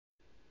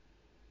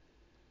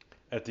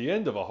At the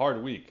end of a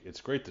hard week,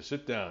 it's great to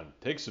sit down,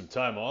 take some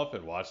time off,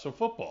 and watch some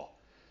football.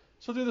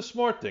 So do the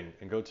smart thing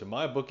and go to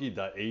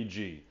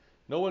mybookie.ag.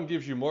 No one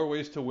gives you more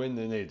ways to win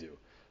than they do.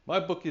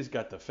 MyBookie's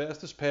got the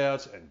fastest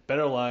payouts and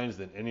better lines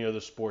than any other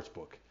sports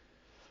book.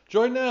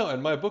 Join now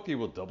and MyBookie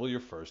will double your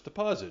first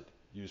deposit.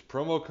 Use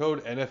promo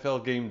code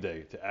NFL Game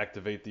Day to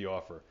activate the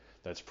offer.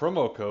 That's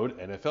promo code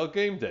NFL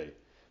Game Day.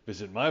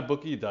 Visit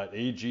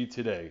mybookie.ag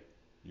today.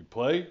 You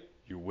play,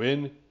 you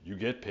win, you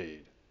get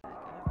paid.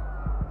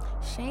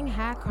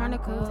 Shanghai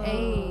Chronicles,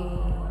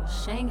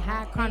 ayy.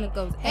 Shanghai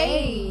Chronicles,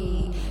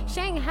 ayy.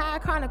 Shanghai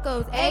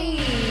Chronicles, ayy.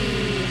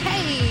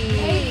 Hey,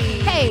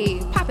 hey,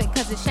 pop it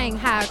cause it's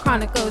Shanghai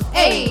Chronicles,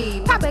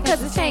 ayy. Pop it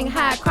cause it's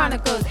Shanghai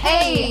Chronicles,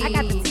 ayy. I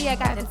got the tea, I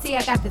got the tea,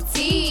 I got the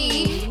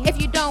tea.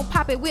 If you don't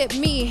pop it with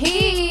me,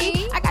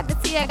 I got the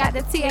tea, I got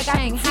the tea, I got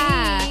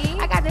Shanghai.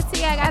 I got the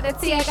tea, I got the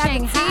tea, I got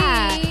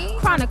Shanghai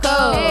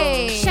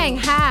Chronicles,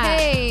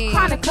 Shanghai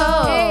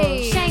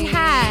Chronicles,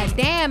 Shanghai.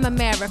 Damn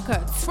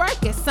America,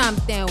 twerk is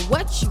something.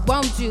 What you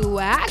won't do?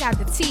 I got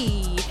the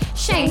tea.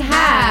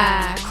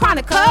 Shanghai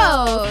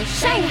Chronicles,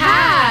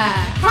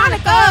 Shanghai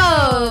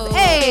Chronicles.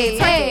 Hey,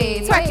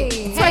 twerk it,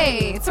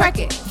 hey, twerk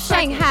it.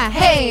 Shanghai,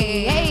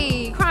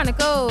 hey,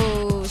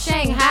 Chronicles,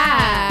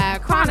 Shanghai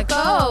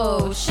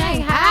Chronicles,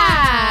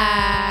 Shanghai.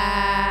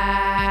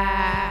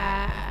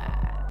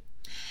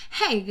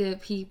 Hey,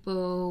 good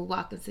people,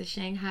 welcome to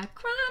Shanghai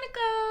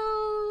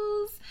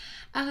Chronicles.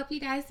 I hope you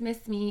guys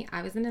missed me.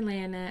 I was in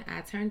Atlanta.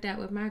 I turned up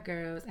with my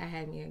girls. I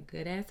had me a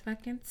good ass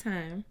fucking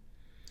time.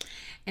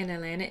 And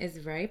Atlanta is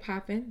very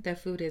poppin'. The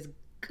food is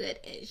good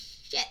as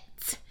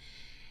shit.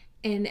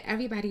 And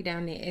everybody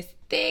down there is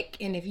thick.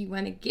 And if you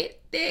want to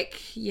get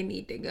thick, you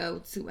need to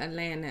go to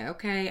Atlanta,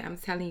 okay? I'm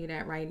telling you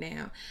that right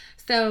now.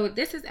 So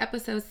this is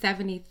episode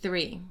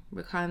 73.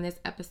 We're calling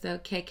this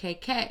episode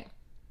KKK,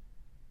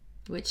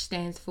 which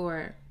stands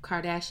for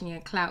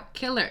Kardashian Clout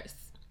Killers.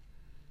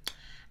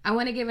 I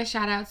want to give a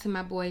shout out to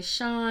my boy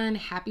Sean.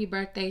 Happy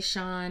birthday,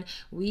 Sean.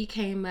 We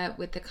came up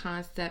with the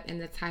concept and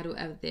the title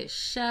of this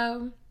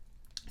show.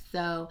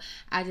 So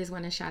I just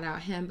want to shout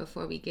out him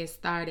before we get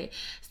started.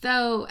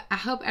 So I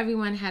hope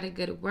everyone had a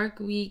good work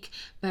week,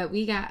 but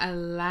we got a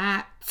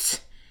lot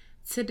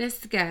to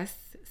discuss.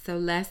 So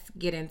let's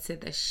get into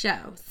the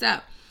show.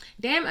 So,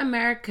 damn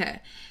America,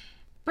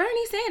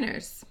 Bernie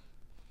Sanders.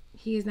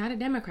 He is not a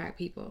Democrat,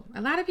 people.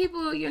 A lot of people,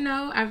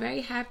 are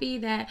very happy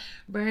that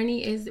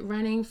Bernie is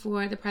running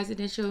for the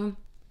presidential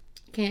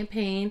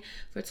campaign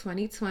for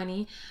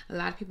 2020. A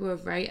lot of people are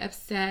very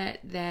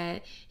upset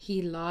that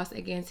he lost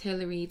against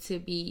Hillary to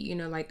be,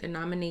 the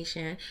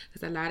nomination,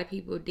 because a lot of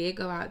people did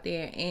go out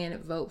there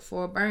and vote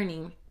for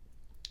Bernie.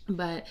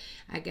 But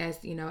I guess,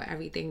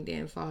 everything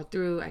didn't fall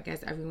through. I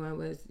guess everyone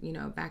was,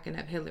 backing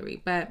up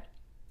Hillary. But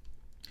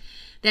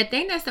the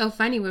thing that's so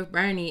funny with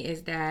Bernie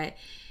is that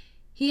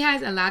he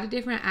has a lot of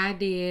different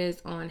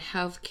ideas on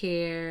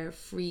healthcare,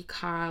 free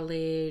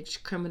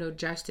college, criminal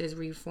justice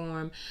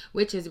reform,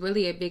 which is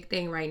really a big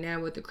thing right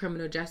now with the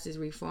criminal justice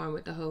reform,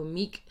 with the whole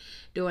Meek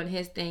doing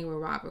his thing with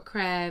Robert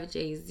Kraft,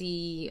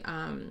 Jay-Z,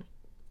 Van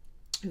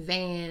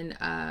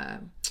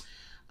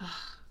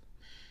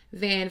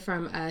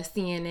from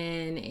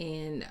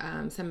CNN,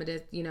 and some of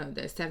the,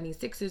 the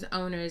 76ers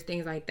owners,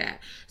 things like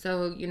that.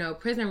 So,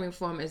 prison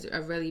reform is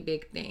a really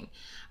big thing.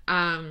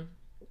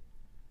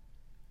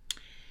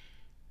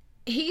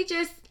 He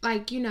just,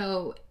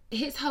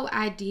 his whole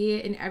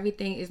idea and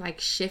everything is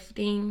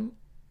shifting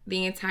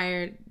the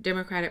entire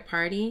Democratic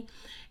Party,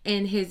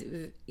 and his,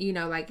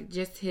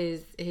 just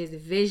his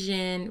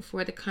vision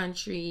for the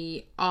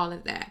country, all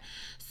of that.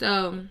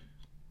 So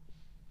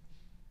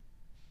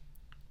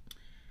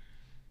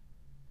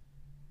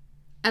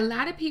a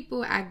lot of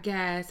people, I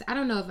guess, I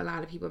don't know if a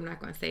lot of people, I'm not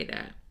going to say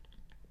that.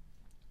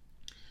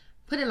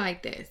 Put it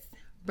like this.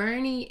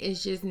 Bernie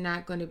is just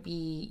not going to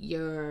be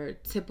your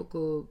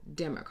typical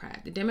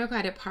Democrat. The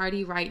Democratic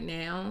Party right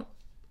now,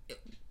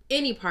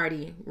 any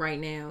party right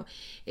now,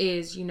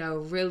 is,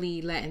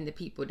 really letting the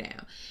people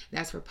down.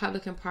 That's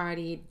Republican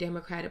Party,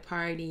 Democratic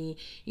Party.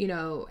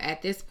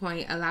 At this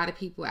point, a lot of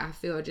people, I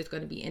feel, are just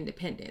going to be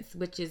independents,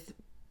 which is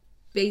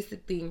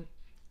basically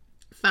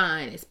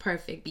fine. It's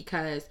perfect,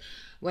 because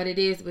what it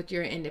is with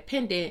your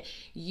independent,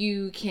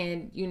 you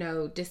can,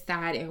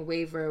 decide and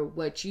waver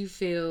what you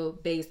feel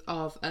based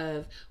off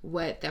of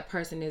what that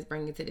person is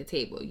bringing to the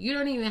table. You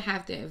don't even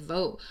have to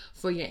vote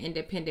for your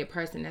independent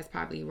person that's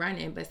probably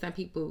running, but some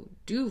people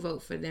do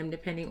vote for them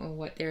depending on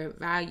what their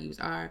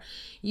values are.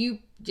 You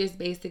just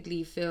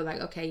basically feel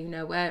like, okay, you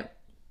know what?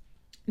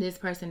 This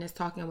person is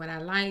talking what I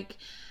like.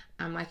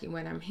 I'm liking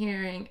what I'm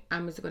hearing.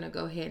 I'm just going to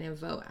go ahead and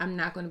vote. I'm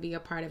not going to be a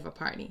part of a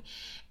party.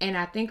 And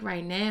I think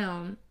right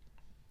now,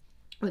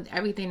 with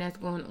everything that's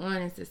going on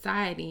in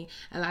society,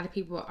 a lot of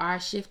people are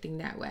shifting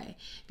that way,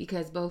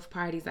 because both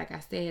parties, like I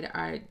said,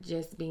 are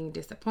just being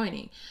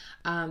disappointing.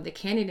 The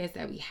candidates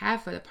that we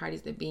have for the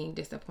parties are being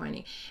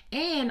disappointing.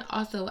 And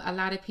also a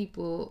lot of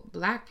people,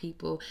 Black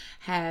people,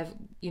 have,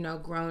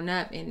 grown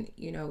up and,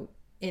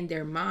 in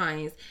their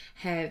minds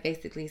have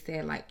basically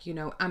said, like, you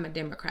know, I'm a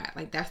Democrat.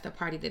 Like, that's the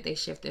party that they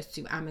shift us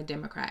to. I'm a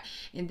Democrat.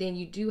 And then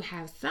you do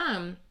have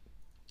some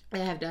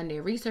that have done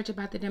their research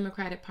about the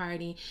Democratic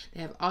Party.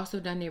 They have also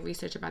done their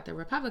research about the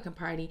Republican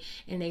Party,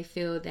 and they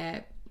feel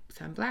that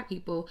some black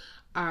people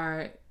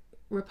are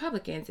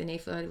Republicans, and they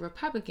feel like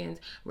Republicans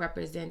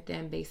represent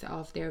them based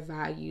off their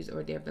values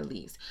or their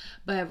beliefs.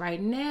 But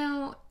right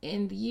now,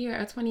 in the year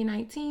of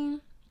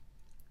 2019,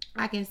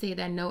 I can say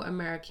that no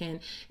American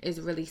is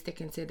really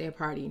sticking to their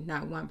party,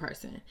 not one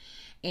person.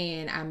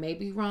 And I may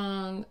be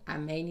wrong. I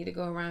may need to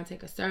go around and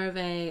take a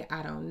survey.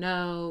 I don't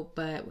know.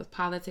 But with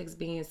politics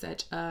being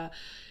such a,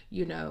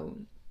 you know,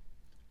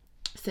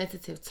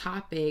 sensitive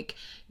topic,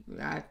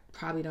 I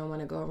probably don't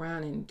want to go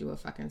around and do a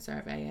fucking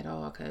survey at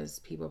all, because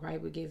people probably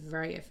would get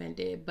very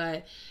offended.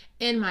 But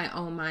in my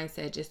own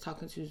mindset, just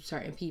talking to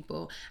certain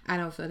people, I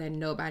don't feel that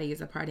nobody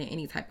is a part of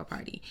any type of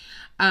party.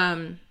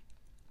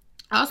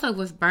 Also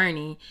with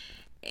Bernie,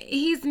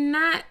 he's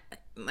not,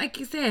 like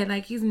you said,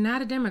 like, he's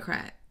not a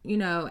Democrat. You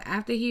know,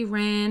 after he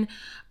ran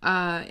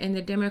in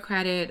the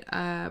Democratic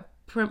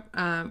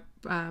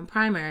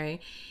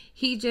primary,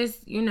 he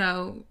just, you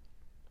know,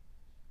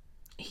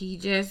 he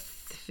just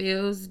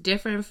feels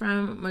different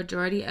from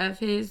majority of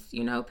his,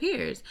 you know,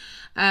 peers.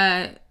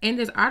 In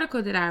this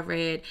article that I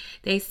read,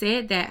 they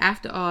said that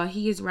after all,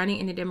 he is running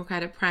in the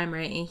Democratic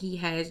primary, and he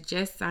has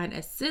just signed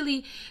a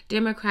silly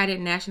Democratic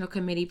National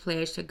Committee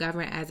pledge to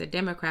govern as a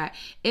Democrat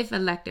if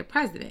elected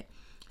president.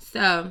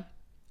 So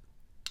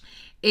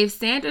if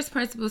Sanders'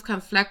 principles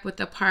conflict with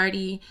the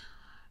party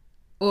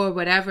or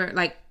whatever,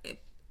 like,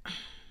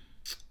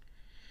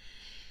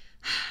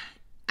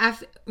 I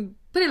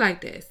put it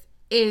like this.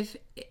 If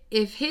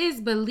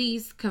his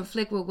beliefs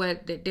conflict with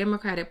what the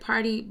Democratic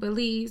Party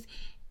believes,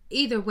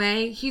 either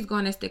way, he's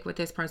going to stick with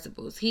his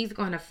principles. He's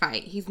going to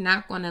fight. He's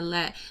not going to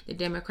let the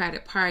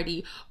Democratic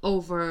Party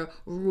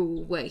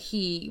overrule what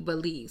he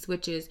believes,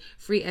 which is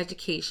free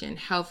education,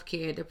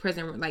 healthcare, the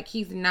prison. Like,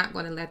 he's not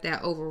going to let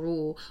that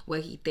overrule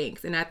what he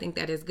thinks. And I think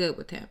that is good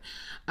with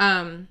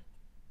him.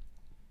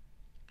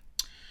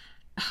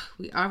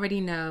 We already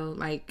know,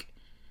 like,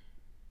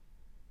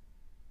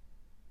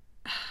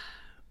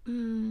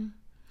 when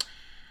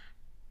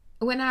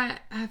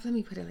let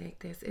me put it like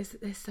this.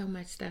 There's so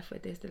much stuff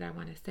with this that I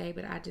want to say,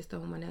 but I just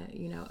don't want to,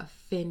 you know,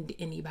 offend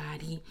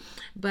anybody.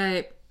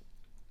 But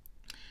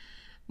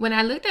when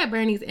I looked at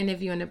Bernie's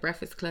interview on the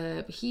Breakfast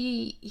Club,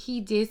 he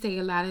did say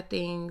a lot of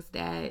things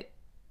that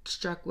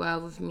struck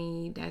well with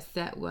me, that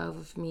sat well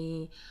with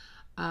me.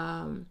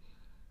 A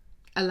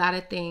lot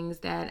of things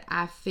that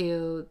I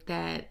feel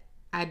that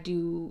I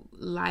do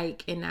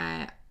like and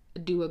I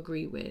do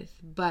agree with.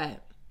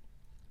 But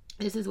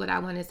this is what I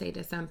want to say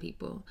to some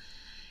people.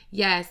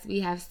 Yes,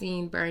 we have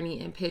seen Bernie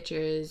in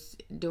pictures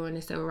during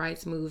the civil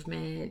rights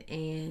movement,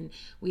 and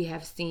we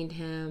have seen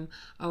him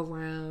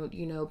around,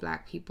 you know,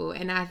 black people.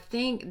 And I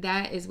think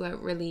that is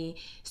what really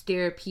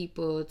steered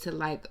people to,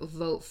 like,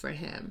 vote for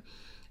him.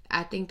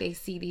 I think they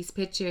see these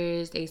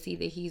pictures, they see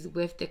that he's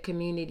with the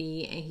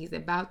community and he's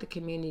about the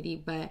community,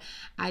 but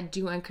I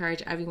do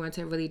encourage everyone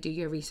to really do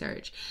your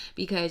research,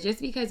 because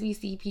just because we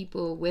see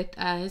people with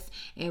us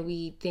and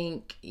we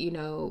think, you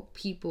know,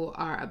 people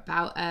are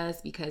about us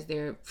because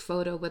they're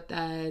photo with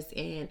us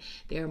and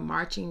they're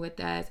marching with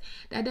us,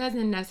 that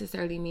doesn't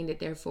necessarily mean that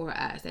they're for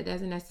us. That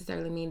doesn't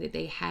necessarily mean that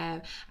they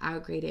have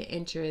our greater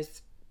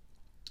interests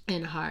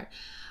in heart.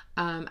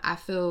 I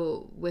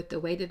feel with the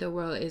way that the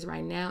world is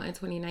right now in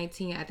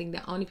 2019, I think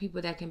the only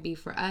people that can be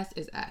for us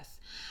is us.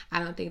 I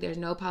don't think there's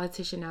no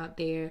politician out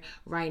there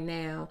right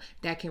now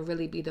that can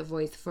really be the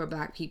voice for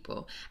black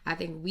people. I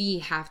think we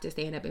have to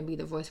stand up and be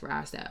the voice for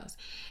ourselves.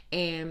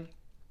 And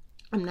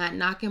I'm not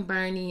knocking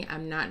Bernie.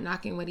 I'm not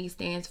knocking what he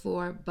stands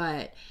for,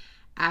 but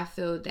I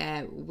feel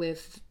that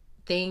with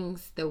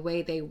things the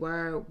way they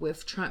were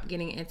with Trump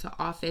getting into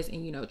office,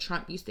 and, you know,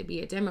 Trump used to be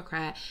a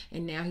Democrat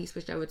and now he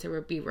switched over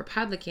to be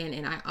Republican,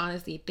 and I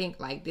honestly think,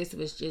 like, this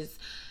was just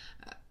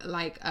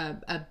like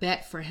a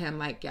bet for him,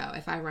 like, yo,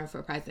 if I run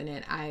for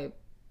president, I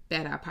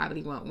bet I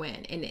probably won't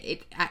win. And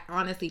I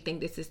honestly think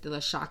this is still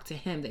a shock to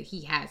him that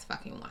he has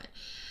fucking won.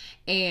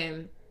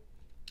 And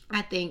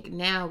I think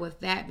now,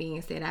 with that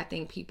being said, I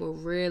think people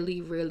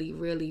really, really,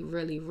 really,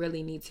 really,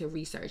 really need to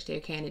research their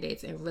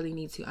candidates and really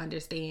need to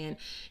understand,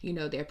 you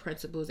know, their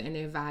principles and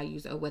their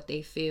values of what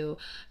they feel,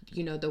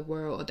 you know, the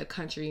world or the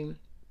country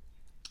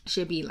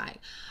should be like.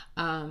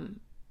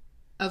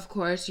 Of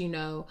course, you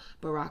know,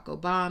 Barack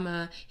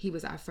Obama, he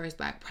was our first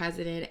black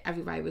president.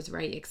 Everybody was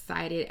very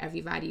excited.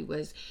 Everybody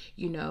was,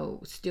 you know,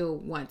 still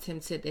wants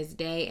him to this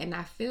day. And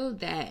I feel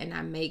that, and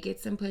I may get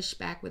some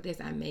pushback with this.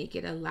 I may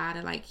get a lot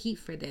of, like, heat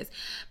for this.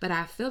 But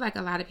I feel like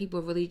a lot of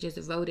people really just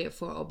voted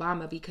for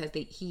Obama because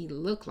he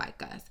looked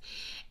like us.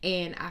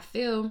 And I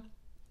feel,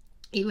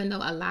 even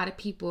though a lot of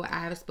people,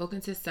 I have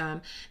spoken to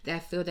some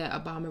that feel that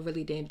Obama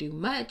really didn't do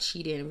much.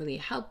 He didn't really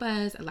help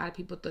us. A lot of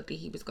people thought that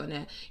he was going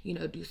to, you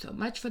know, do so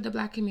much for the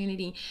black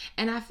community.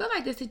 And I feel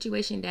like the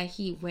situation that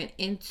he went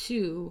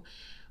into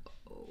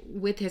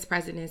with his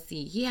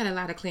presidency, he had a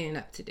lot of cleaning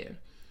up to do.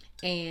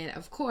 And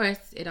of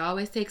course, it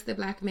always takes the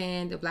black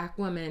man, the black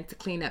woman to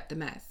clean up the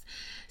mess.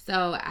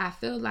 So I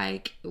feel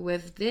like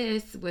with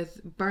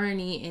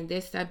Bernie and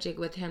this subject,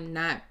 with him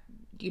not,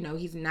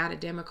 he's not a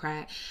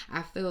Democrat,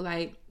 I feel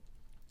like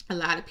a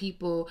lot of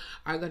people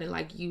are going to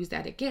like use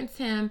that against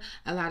him.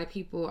 A lot of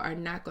people are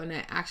not going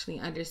to actually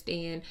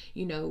understand,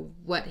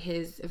 what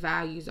his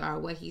values are,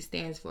 what he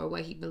stands for,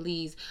 what he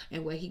believes,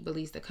 and what he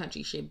believes the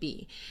country should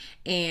be.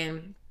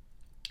 And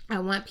I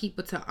want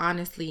people to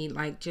honestly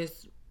like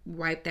just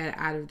wipe that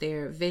out of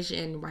their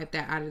vision, wipe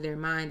that out of their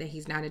mind that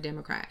he's not a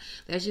Democrat.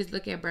 Let's just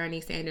look at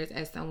Bernie Sanders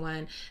as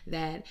someone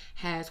that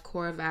has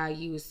core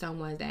values,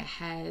 someone that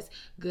has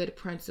good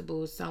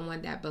principles,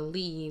 someone that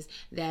believes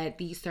that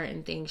these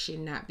certain things should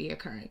not be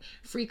occurring.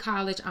 Free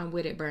college, I'm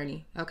with it,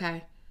 Bernie.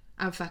 Okay?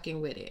 I'm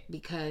fucking with it,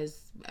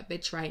 because a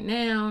bitch right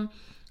now,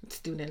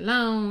 student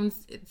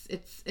loans,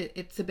 it's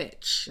a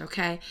bitch.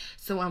 Okay,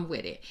 so I'm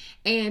with it.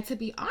 And to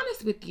be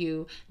honest with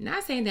you,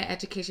 not saying that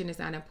education is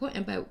not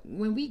important, but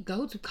when we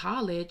go to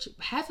college,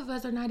 half of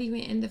us are not even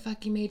in the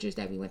fucking majors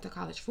that we went to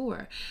college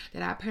for,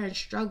 that our parents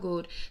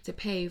struggled to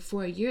pay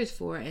 4 years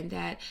for, and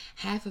that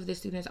half of the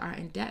students are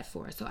in debt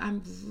for. So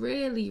I'm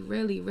really,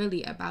 really,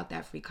 really about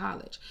that free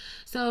college.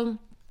 So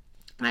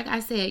like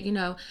I said,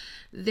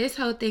 this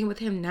whole thing with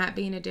him not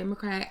being a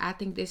Democrat, I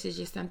think this is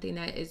just something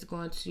that is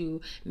going to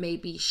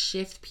maybe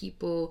shift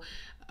people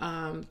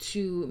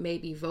to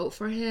maybe vote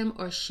for him,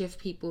 or shift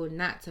people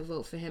not to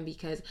vote for him,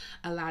 because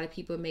a lot of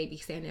people may be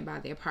standing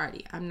by their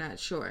party. I'm not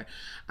sure.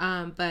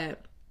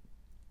 But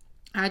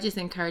I just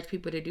encourage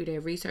people to do their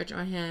research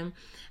on him.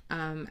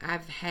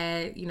 I've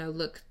had,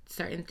 look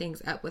certain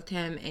things up with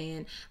him.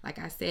 And like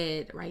I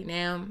said, right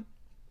now,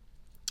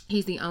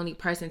 he's the only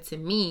person to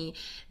me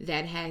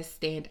that has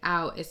stand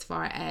out as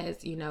far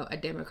as, a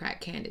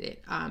Democrat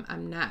candidate.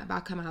 I'm not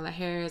about Kamala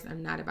Harris.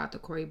 I'm not about the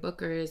Cory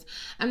Bookers.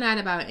 I'm not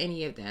about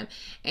any of them.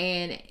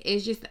 And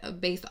it's just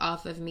based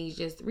off of me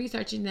just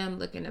researching them,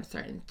 looking up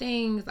certain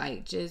things,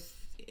 like just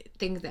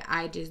things that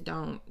I just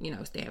don't,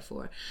 stand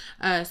for.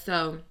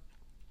 So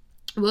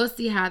we'll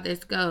see how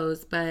this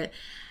goes. But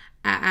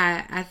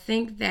I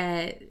think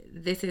that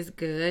this is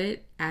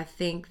good. I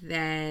think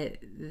that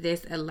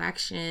this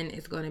election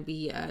is going to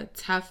be a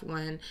tough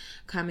one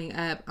coming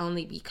up,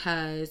 only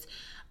because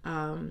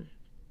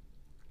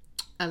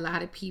a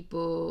lot of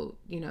people,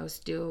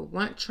 still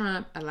want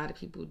Trump. A lot of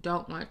people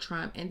don't want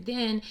Trump. And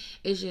then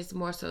it's just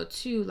more so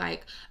too,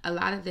 like a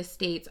lot of the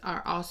states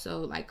are also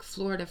like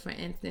Florida, for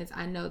instance.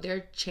 I know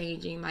they're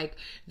changing like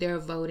their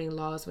voting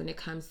laws when it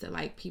comes to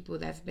like people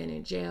that's been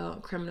in jail,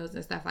 criminals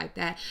and stuff like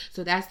that.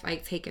 So that's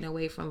like taken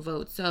away from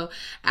votes. So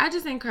I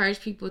just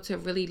encourage people to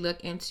really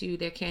look into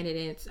their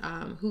candidates.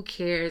 Who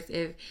cares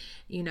if,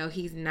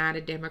 he's not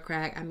a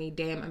Democrat? I mean,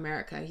 damn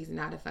America, he's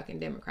not a fucking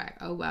Democrat.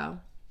 Oh,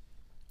 well.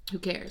 Who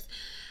cares?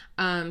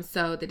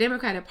 So the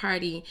Democratic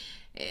Party,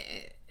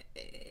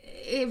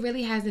 it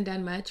really hasn't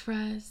done much for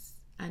us.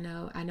 I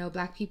know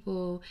black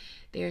people,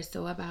 they're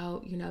so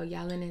about,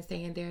 yelling and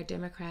saying they're a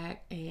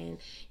Democrat, and,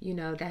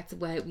 that's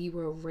what we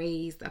were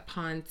raised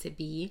upon to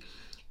be.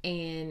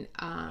 And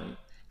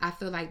I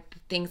feel like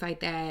things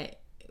like that,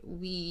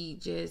 we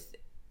just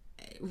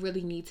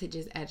really need to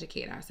just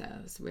educate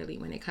ourselves really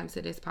when it comes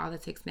to this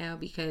politics now,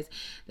 because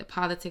the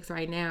politics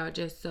right now are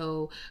just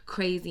so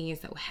crazy and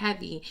so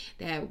heavy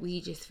that we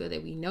just feel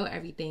that we know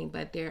everything,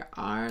 but there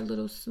are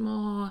little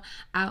small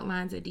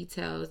outlines of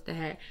details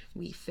that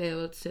we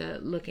fail to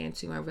look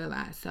into and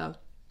realize. So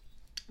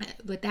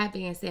with that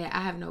being said,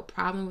 I have no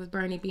problem with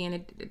Bernie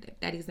being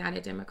that he's not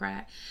a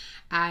Democrat.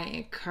 I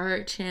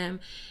encourage him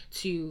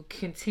to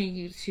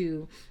continue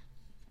to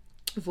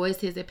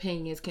voice his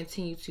opinions,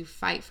 continue to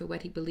fight for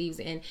what he believes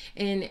in,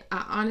 and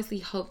I honestly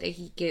hope that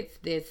he gets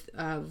this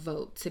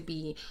vote to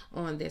be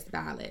on this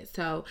ballot.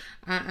 So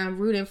I'm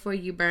rooting for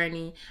you,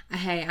 Bernie.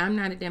 Hey, I'm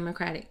not a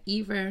Democrat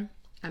either.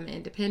 I'm an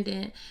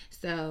independent,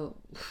 so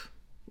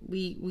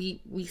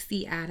we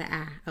see eye to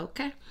eye.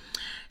 Okay,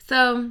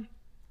 so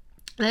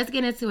let's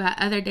get into our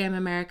other damn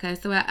America.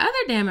 So our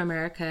other damn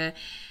America,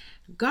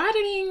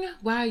 gardening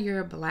while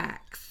you're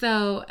black.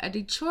 So a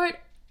Detroit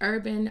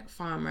urban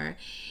farmer,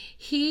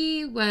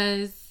 he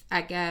was,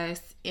 I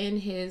guess, in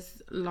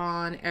his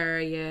lawn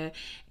area,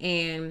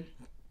 and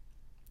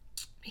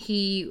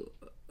he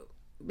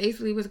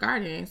basically was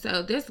gardening.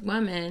 So this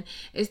woman,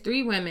 it's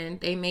 3 women,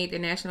 they made the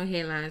national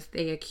headlines.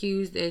 They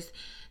accused this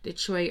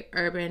Detroit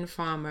urban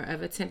farmer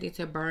of attempting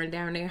to burn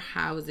down their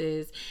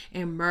houses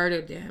and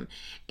murder them,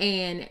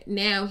 and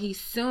now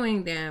he's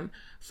suing them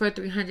for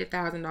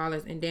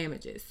 $300,000 in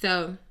damages.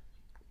 So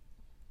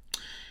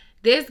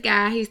this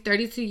guy, he's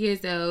 32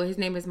 years old. His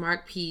name is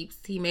Mark Peeps.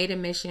 He made a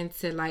mission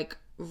to like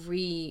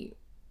revamp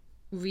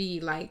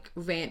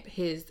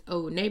his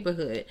old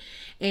neighborhood,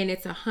 and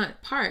it's a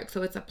Hunt Park.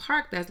 So it's a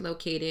park that's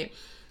located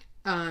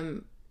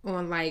on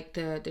like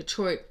the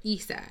Detroit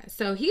east side.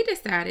 So he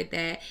decided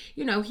that,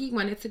 he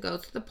wanted to go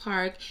to the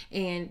park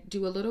and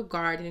do a little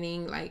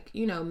gardening, like,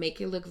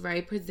 make it look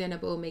very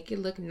presentable, make it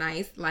look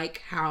nice,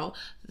 like how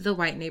the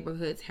white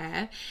neighborhoods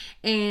have.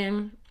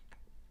 And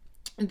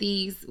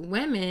these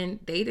women,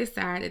 they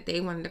decided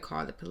they wanted to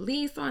call the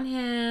police on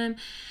him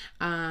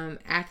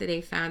after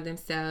they found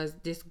themselves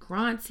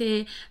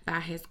disgruntled by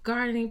his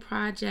gardening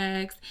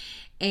projects,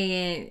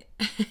 and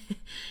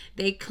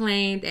they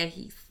claimed that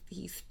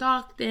he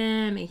stalked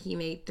them and he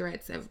made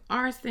threats of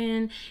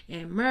arson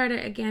and murder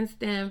against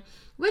them,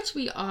 which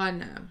we all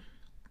know.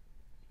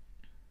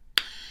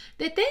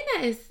 The thing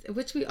that is,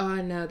 which we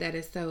all know that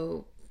is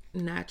so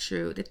not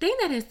true. The thing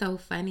that is so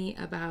funny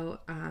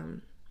about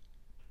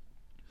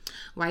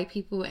white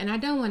people, and I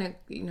don't want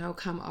to,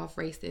 come off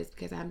racist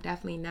because I'm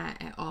definitely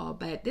not at all,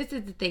 but this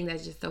is the thing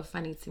that's just so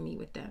funny to me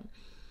with them.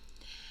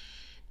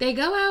 They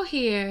go out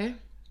here,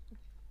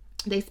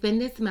 they spend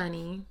this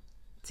money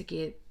to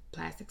get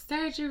plastic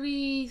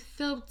surgery,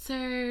 fillers,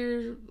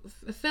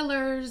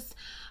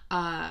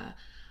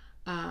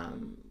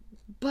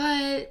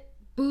 butt,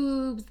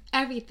 boobs,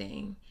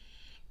 everything.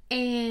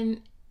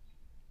 And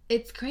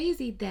it's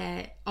crazy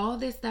that all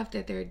this stuff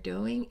that they're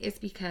doing is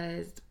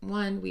because,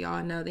 one, we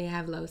all know they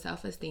have low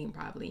self-esteem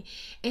probably.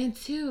 And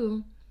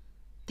two,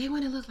 they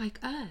want to look like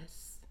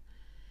us.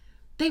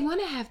 They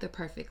want to have the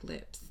perfect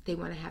lips. They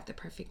want to have the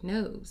perfect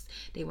nose.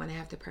 They want to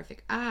have the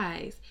perfect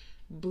eyes,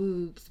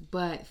 boobs,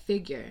 butt,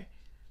 figure.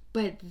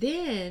 But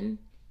then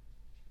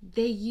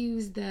they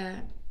use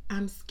the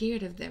I'm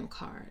scared of them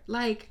card.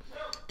 Like,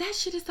 that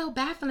shit is so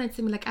baffling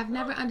to me. Like, I've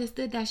never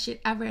understood that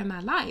shit ever in my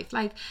life.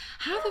 Like,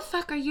 how the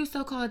fuck are you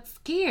so-called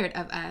scared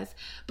of us,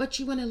 but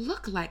you want to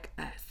look like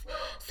us?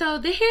 So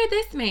they hear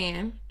this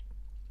man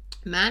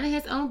minding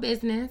his own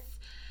business,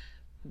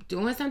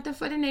 doing something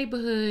for the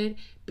neighborhood,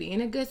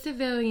 being a good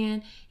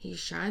civilian.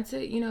 He's trying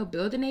to,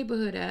 build the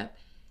neighborhood up.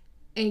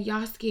 And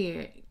y'all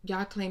scared.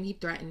 Y'all claim he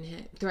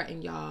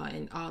threatened y'all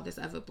and all this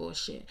other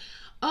bullshit.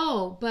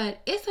 Oh,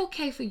 but it's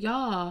okay for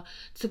y'all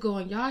to go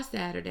on y'all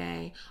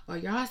Saturday or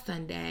y'all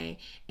Sunday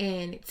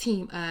and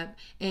team up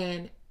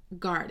and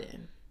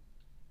garden.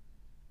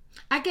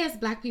 I guess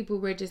black people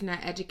were just not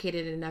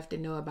educated enough to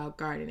know about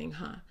gardening,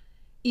 huh?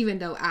 Even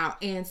though our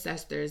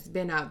ancestors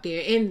been out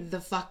there in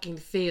the fucking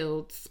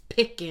fields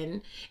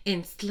picking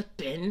and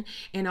slipping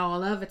and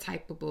all other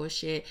type of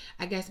bullshit,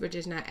 I guess we're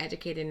just not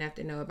educated enough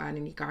to know about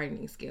any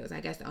gardening skills. I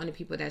guess the only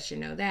people that should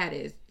know that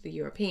is the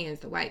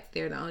Europeans, the whites.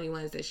 They're the only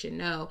ones that should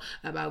know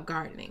about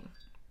gardening.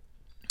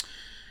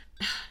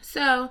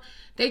 So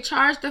they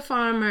charged the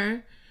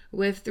farmer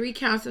with 3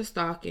 counts of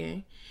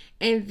stalking,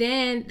 and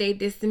then they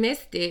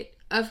dismissed it,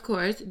 of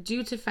course,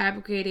 due to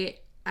fabricated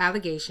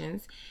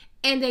allegations.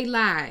 And they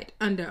lied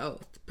under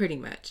oath, pretty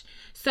much.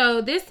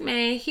 So this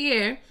man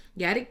here,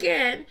 yet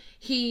again,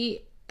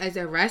 he is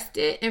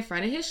arrested in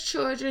front of his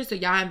children. So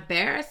y'all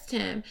embarrassed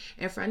him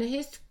in front of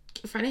his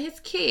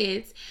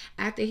kids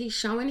after he's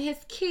showing his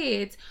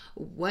kids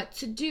what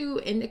to do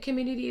in the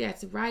community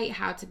that's right,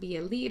 how to be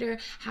a leader,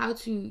 how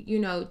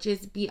to,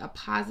 just be a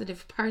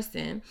positive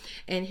person.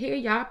 And here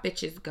y'all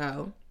bitches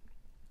go.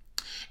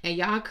 And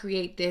y'all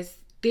create this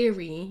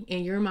theory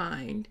in your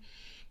mind.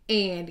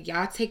 And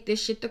y'all take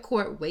this shit to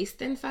court,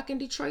 wasting fucking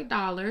Detroit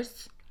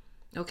dollars,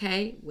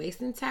 okay?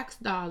 Wasting tax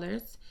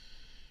dollars,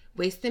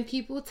 wasting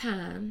people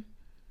time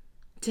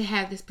to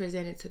have this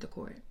presented to the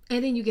court.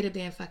 And then you get a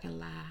damn fucking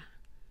lie.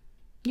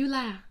 You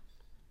lie.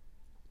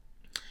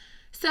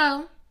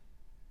 So,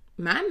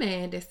 my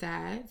man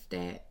decides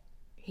that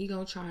he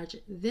gonna charge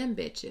them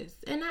bitches.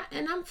 And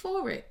I'm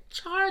for it.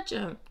 Charge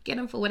them. Get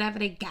them for whatever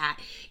they got.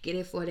 Get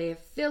it for their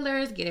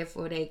fillers. Get it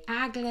for their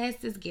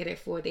eyeglasses. Get it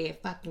for their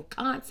fucking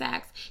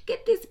contacts.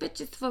 Get these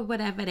bitches for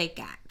whatever they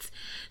got.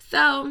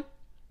 So,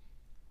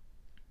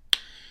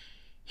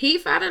 he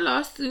filed a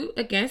lawsuit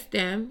against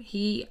them.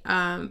 He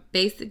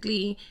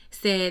basically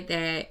said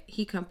that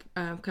he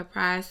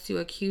comprised to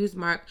accuse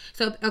Mark.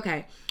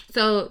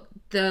 So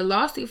the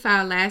lawsuit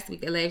filed last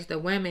week alleged the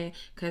women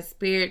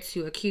conspired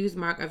to accuse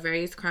Mark of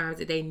various crimes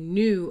that they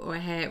knew or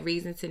had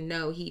reason to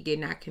know he did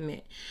not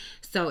commit.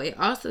 So it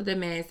also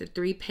demands the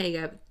 3 pay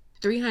up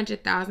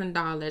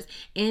 $300,000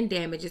 in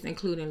damages,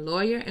 including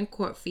lawyer and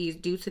court fees,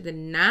 due to the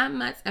 9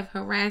 months of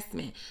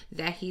harassment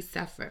that he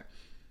suffered.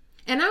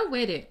 And I'm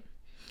with it.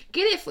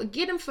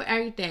 Get them for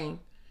everything.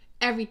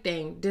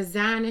 Everything.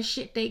 Designer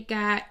shit they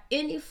got.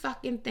 Any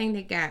fucking thing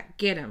they got.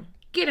 Get them.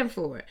 Get them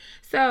for it.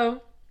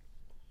 So,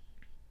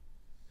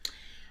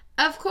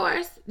 of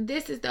course,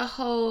 this is the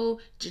whole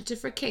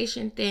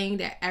gentrification thing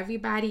that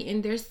everybody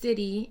in their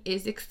city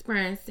is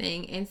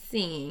experiencing and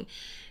seeing.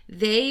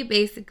 They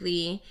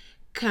basically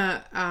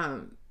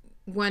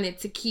wanted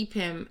to keep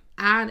him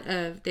out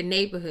of the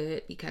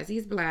neighborhood because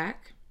he's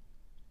black.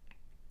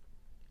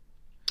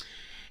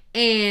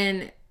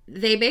 And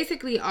they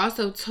basically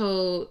also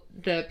told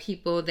the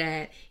people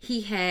that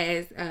he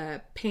has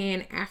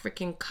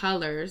Pan-African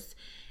colors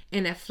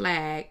and a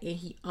flag, and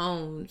he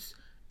owns,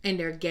 and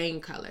they're gang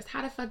colors.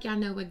 How the fuck y'all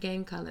know what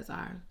gang colors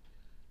are?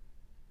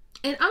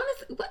 And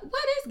honestly,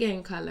 what is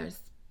gang colors?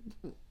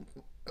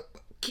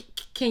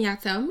 Can y'all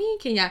tell me?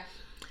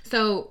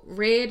 So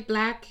red,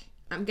 black.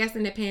 I'm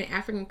guessing the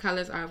Pan-African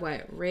colors are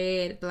what?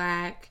 Red,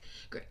 black.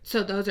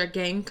 So those are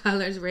gang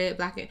colors, red,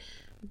 black, and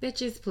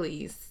bitches,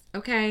 please.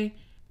 Okay?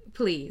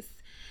 Please.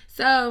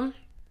 So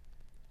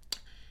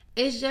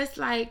It's just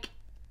like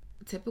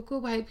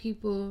typical white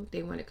people.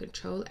 They want to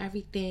control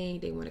everything.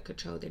 They want to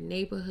control their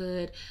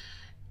neighborhood.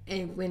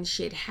 And when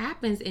shit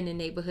happens in the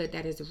neighborhood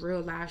that is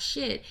real life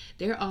shit,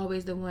 they're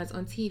always the ones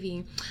on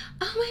TV.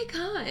 Oh my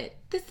God,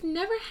 this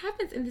never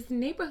happens in this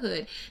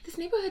neighborhood. This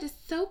neighborhood is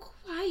so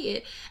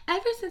quiet.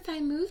 Ever since I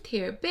moved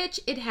here, bitch,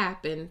 it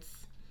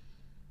happens.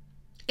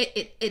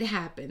 It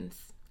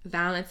happens.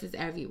 Violence is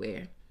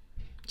everywhere.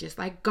 Just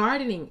like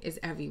gardening is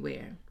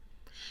everywhere.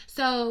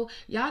 So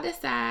y'all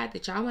decide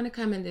that y'all want to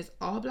come in this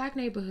all black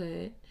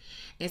neighborhood.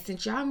 And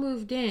since y'all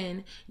moved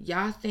in,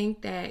 y'all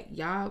think that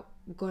y'all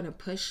gonna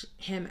push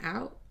him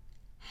out?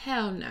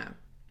 Hell no.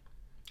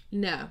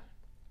 No.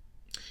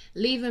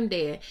 Leave him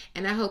there.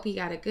 And I hope he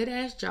got a good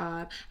ass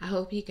job. I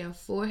hope he can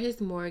afford his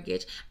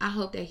mortgage. I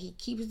hope that he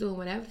keeps doing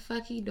whatever the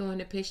fuck he doing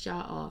to piss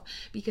y'all off.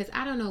 Because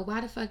I don't know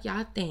why the fuck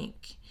y'all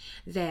think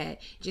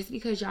that just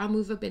because y'all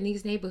move up in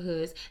these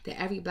neighborhoods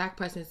that every black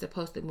person is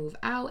supposed to move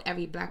out,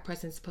 every black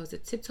person is supposed to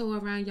tiptoe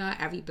around y'all,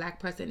 every black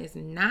person is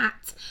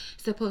not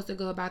supposed to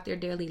go about their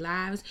daily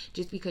lives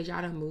just because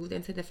y'all done moved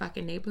into the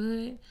fucking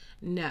neighborhood.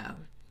 No.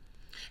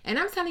 And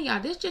I'm telling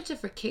y'all, this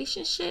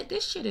gentrification shit,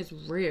 this shit is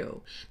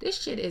real. This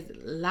shit is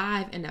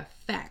live in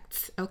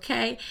effect,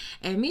 okay?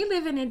 And me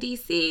living in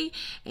DC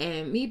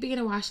and me being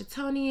a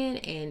Washingtonian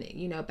and,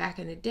 you know, back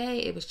in the day,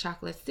 it was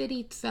Chocolate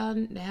City.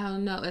 Hell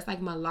no, it's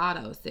like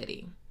Mulatto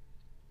City.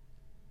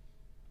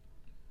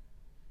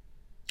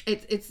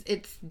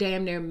 It's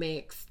damn near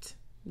mixed.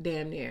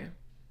 Damn near.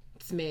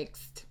 It's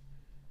mixed.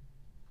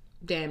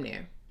 Damn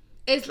near.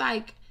 It's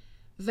like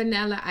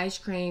vanilla ice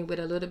cream with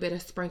a little bit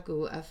of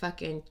sprinkle of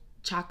fucking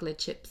chocolate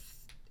chips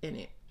in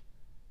it.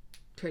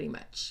 Pretty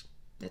much.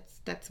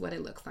 That's what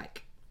it looks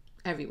like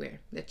everywhere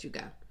that you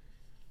go.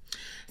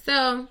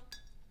 So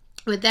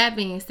with that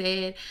being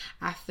said,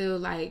 I feel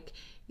like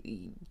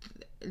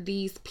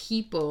these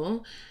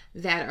people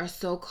that are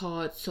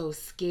so-called so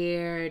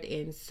scared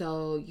and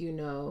so, you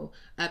know,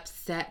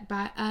 upset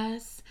by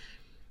us,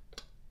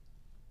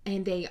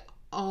 and they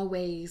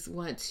always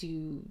want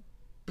to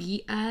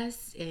be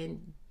us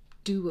and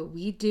do what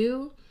we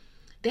do,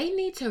 they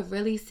need to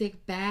really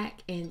sit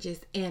back and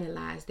just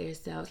analyze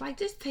themselves. Like,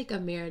 just take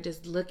a mirror,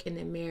 just look in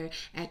the mirror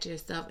at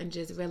yourself and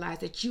just realize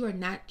that you are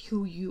not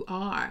who you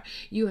are.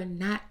 You are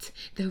not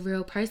the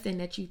real person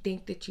that you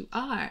think that you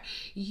are.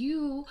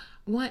 You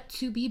want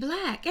to be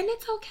black, and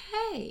it's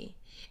okay.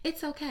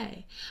 It's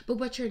okay. But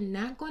what you're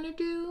not going to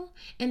do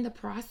in the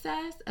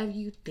process of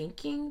you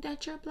thinking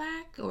that you're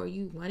black or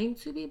you wanting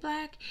to be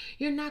black,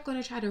 you're not going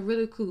to try to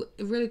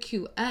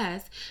ridicule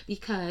us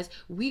because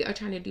we are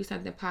trying to do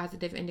something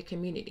positive in the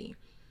community.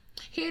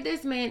 Here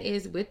this man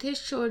is with his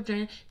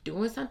children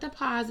doing something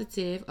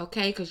positive,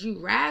 okay? Because you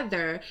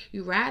rather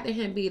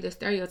him be the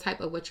stereotype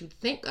of what you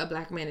think a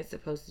black man is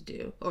supposed to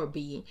do or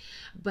be.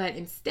 But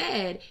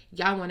instead,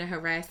 y'all want to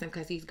harass him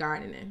because he's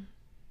gardening.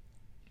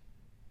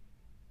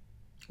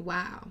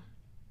 Wow.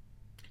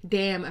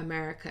 Damn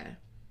America.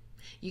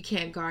 You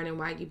can't garden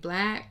while you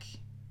black.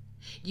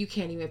 You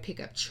can't even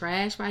pick up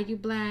trash while you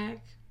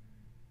black.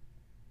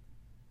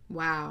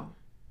 Wow.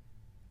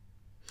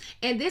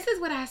 And this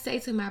is what I say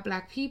to my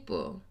black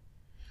people.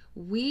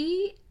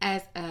 We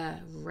as a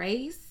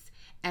race,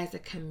 as a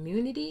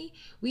community,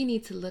 we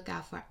need to look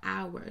out for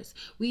ours.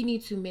 We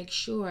need to make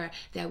sure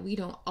that we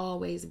don't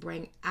always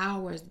bring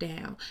ours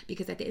down,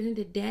 because at the end of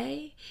the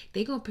day,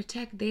 they're going to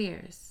protect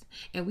theirs.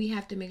 And we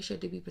have to make sure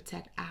that we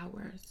protect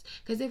ours.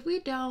 Because if we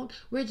don't,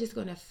 we're just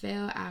going to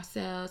fail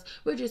ourselves.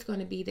 We're just going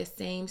to be the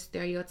same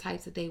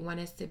stereotypes that they want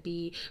us to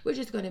be. We're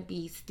just going to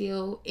be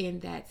still in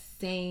that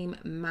same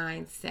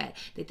mindset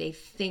that they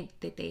think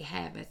that they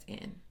have us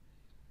in.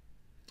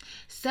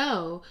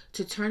 So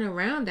to turn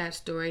around that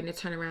story and to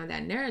turn around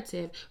that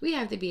narrative, we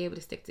have to be able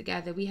to stick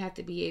together. We have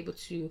to be able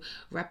to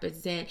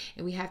represent,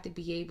 and we have to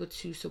be able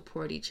to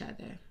support each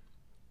other.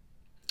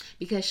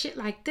 Because shit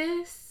like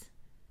this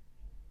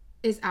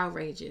is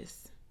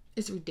outrageous.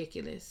 It's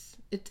ridiculous.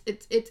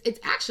 It's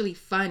actually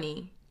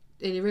funny.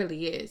 It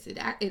really is. It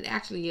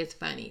actually is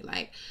funny.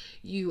 Like,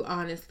 you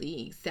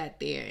honestly sat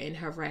there and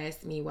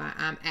harassed me while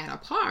I'm at a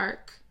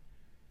park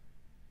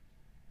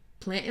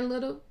planting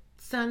little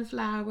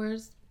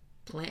sunflowers,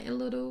 planting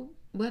little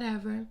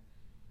whatever,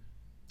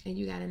 and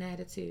you got an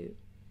attitude.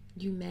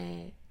 You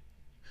mad.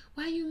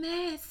 Why you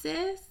mad,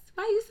 sis?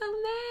 Why you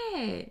so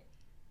mad?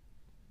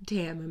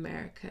 Damn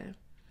America.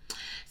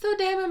 So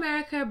damn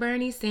America,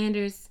 Bernie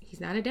Sanders, he's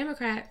not a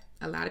Democrat.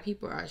 A lot of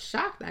people are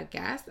shocked, I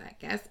guess. I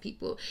guess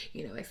people,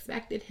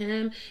 expected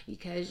him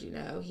because,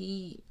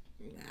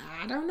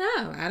 I don't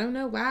know. I don't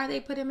know why they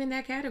put him in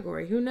that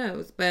category. Who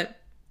knows? But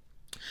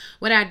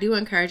what I do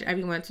encourage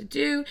everyone to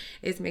do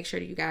is make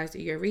sure that you guys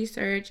do your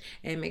research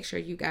and make sure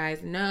you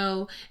guys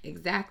know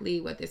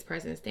exactly what this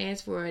person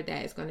stands for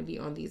that is going to be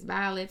on these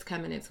ballots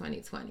coming in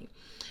 2020.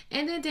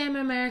 And then damn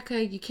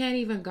America, you can't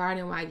even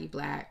garden while you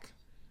black.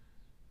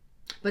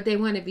 But they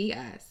want to be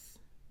us.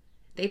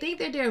 They think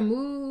that they're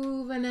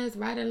moving us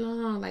right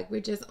along like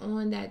we're just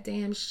on that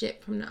damn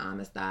ship from the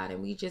Amistad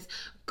and we just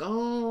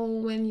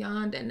going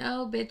yonder.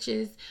 No,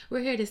 bitches, we're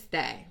here to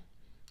stay.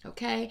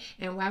 Okay?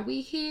 And while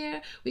we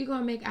here, we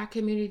gonna make our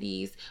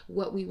communities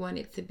what we want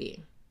it to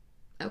be.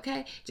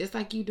 Okay? Just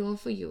like you doing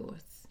for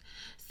yours.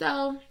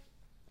 So,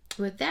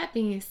 with that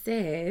being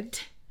said,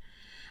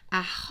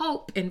 I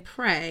hope and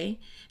pray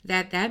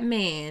that that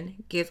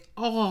man gets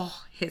all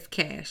his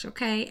cash,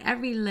 okay?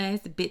 Every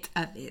last bit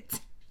of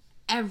it.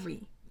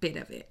 Every bit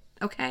of it,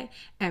 okay?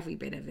 Every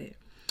bit of it.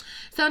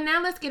 So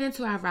now let's get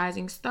into our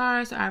rising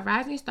star. So our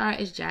rising star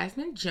is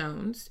Jasmine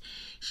Jones.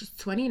 She's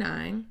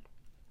 29.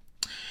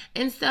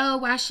 And so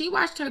while she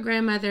watched her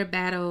grandmother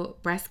battle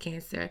breast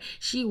cancer,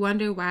 she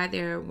wondered why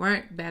there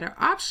weren't better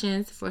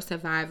options for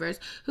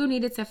survivors who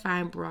needed to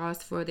find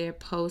bras for their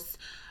post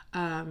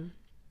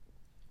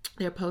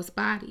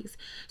bodies.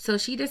 So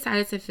she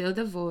decided to fill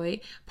the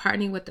void,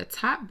 partnering with the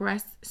top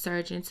breast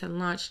surgeon to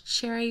launch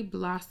Cherry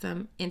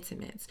Blossom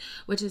Intimates,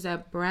 which is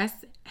a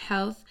breast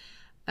health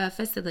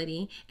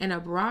facility and a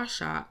bra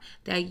shop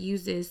that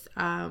uses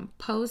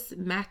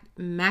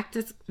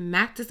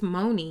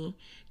post-Mactusmony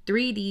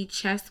 3D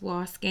chest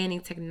wall scanning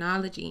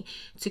technology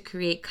to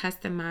create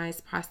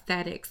customized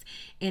prosthetics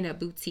in a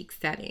boutique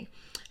setting.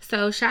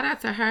 So shout out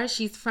to her.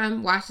 She's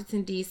from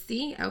Washington,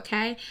 D.C.,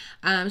 okay?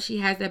 She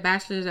has a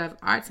Bachelor's of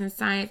Arts and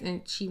Science,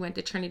 and she went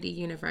to Trinity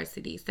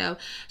University. So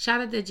shout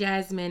out to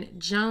Jasmine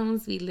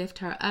Jones. We lift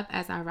her up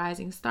as our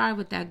rising star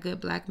with that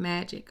good black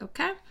magic,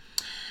 okay?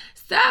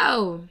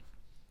 So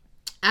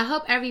I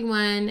hope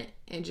everyone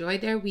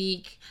enjoyed their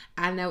week.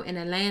 I know in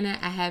Atlanta,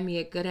 I had me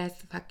a good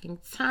ass fucking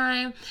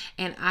time,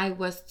 and I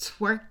was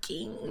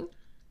twerking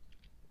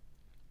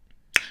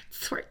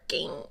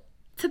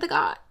to the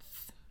gods.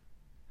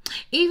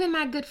 Even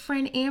my good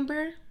friend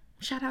Amber,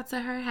 shout out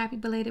to her, happy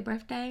belated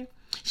birthday.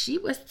 She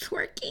was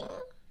twerking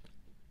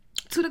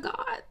to the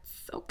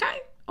gods, okay?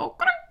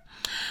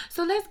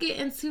 So let's get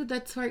into the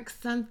twerk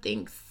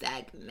something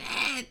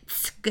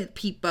segment, good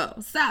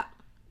people. So,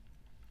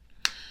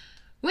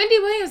 Wendy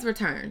Williams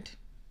returned.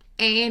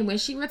 And when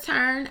she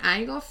returned, I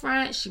ain't gonna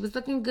front, she was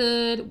looking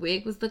good.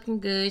 Wig was looking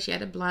good. She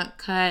had a blunt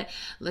cut,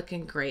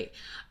 looking great.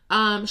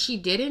 She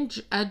didn't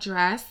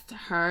address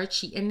her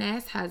cheating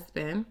ass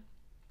husband.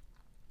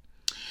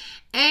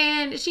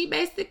 And she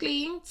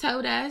basically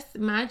told us,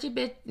 mind your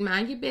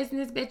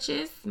business,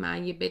 bitches.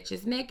 Mind your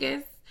bitches,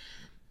 niggas.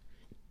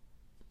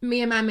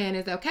 Me and my man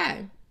is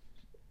okay.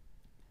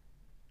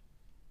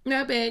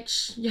 No,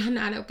 bitch, you're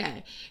not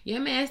okay.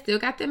 Your man still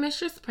got the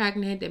mistress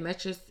pregnant. The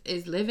mistress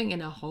is living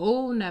in a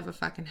whole nother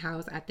fucking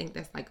house. I think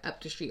that's like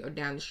up the street or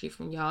down the street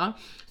from y'all.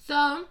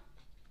 So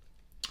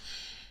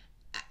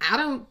I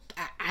don't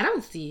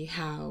see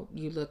how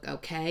you look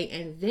okay.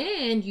 And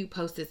then you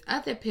post this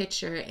other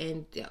picture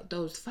and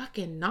those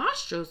fucking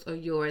nostrils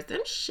of yours,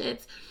 them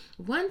shits,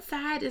 one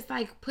side is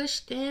like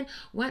pushed in,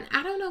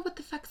 I don't know what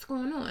the fuck's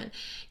going on.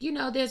 You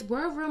know, there's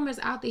word rumors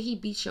out that he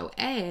beat your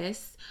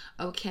ass,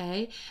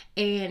 okay?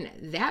 And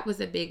that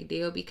was a big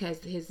deal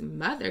because his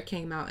mother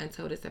came out and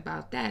told us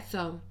about that.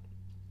 So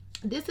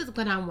this is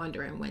what I'm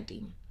wondering,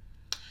 Wendy.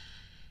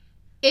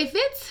 If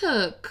it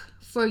took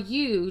for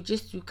you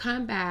just to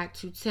come back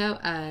to tell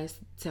us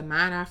to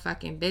mind our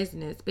fucking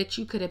business, bitch,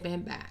 you could have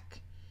been back.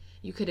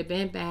 You could have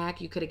been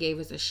back. You could have gave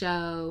us a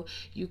show.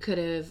 You could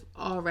have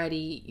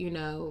already,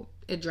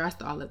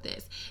 addressed all of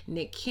this.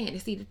 Nick Cannon.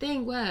 See, the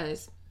thing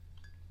was,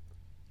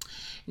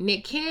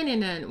 Nick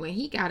Cannon, when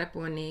he got up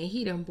on there,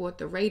 he done brought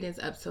the ratings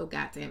up so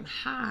goddamn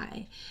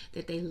high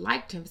that they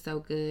liked him so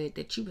good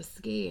that you were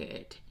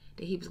scared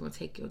that he was going to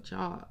take your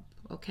job.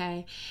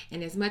 Okay?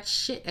 And as much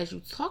shit as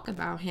you talk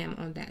about him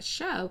on that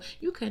show,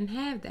 you couldn't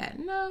have that.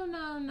 No.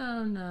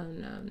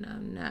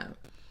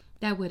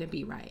 That wouldn't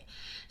be right.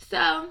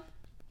 So,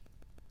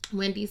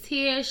 Wendy's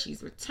here.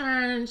 She's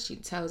returned. She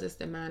tells us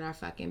to mind our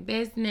fucking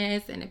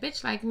business. And a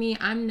bitch like me,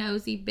 I'm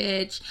nosy,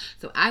 bitch.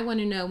 So I want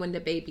to know when the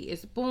baby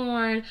is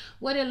born,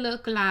 what it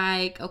look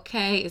like.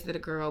 Okay, is it a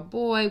girl or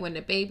boy? When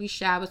the baby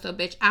shower. So,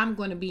 bitch, I'm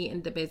going to be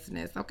in the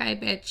business. Okay,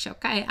 bitch.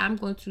 Okay, I'm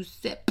going to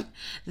sip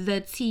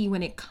the tea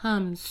when it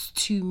comes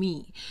to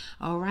me.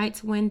 All right,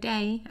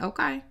 Wendy.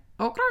 Okay.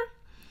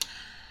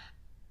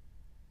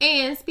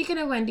 And speaking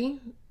of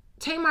Wendy,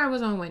 Tamar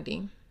was on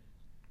Wendy.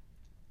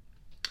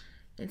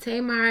 And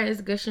Tamar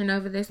is gushing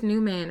over this new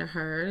man of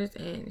hers,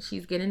 and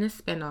she's getting a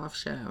spinoff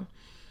show.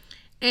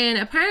 And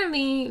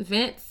apparently,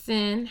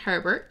 Vincent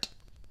Herbert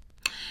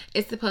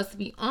is supposed to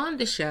be on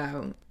the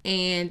show,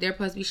 and they're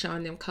supposed to be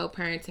showing them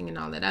co-parenting and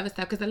all that other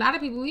stuff. Because a lot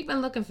of people, we've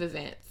been looking for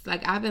Vince.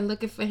 Like, I've been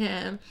looking for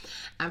him.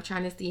 I'm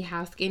trying to see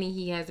how skinny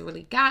he has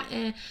really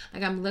gotten.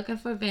 Like, I'm looking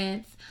for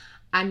Vince.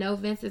 I know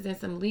Vince is in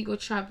some legal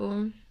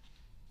trouble.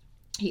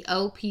 He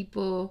owed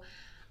people,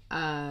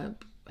 I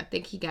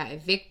think he got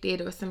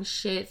evicted or some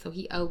shit, so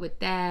he owed with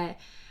that.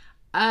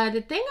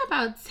 The thing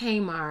about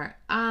Tamar,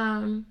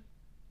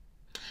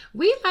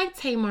 we like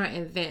Tamar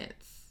and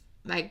Vince.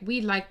 Like,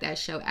 we like that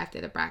show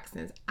After the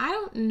Braxtons. I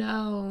don't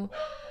know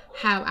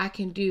how I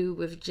can do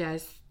with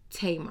just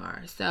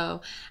Tamar.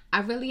 So I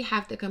really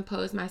have to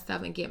compose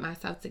myself and get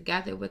myself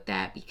together with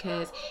that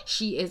because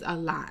she is a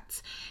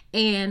lot.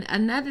 And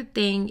another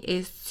thing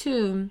is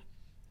too,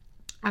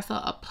 I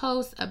saw a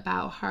post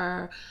about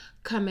her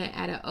coming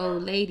at an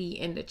old lady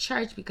in the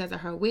church because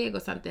of her wig or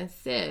something.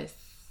 Sis.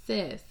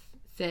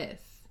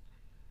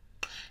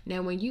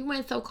 Now, when you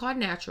went so-called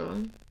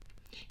natural,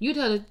 you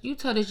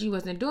told us you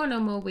wasn't doing no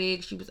more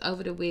wigs. You was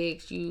over the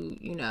wigs. You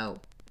know,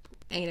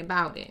 ain't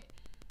about it.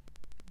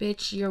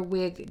 Bitch, your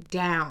wig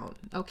down,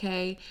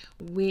 okay?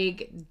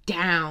 Wig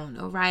down,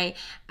 all right?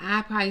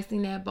 I probably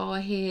seen that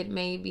bald head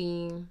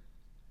maybe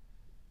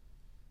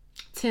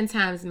 10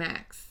 times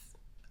max.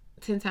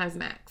 10 times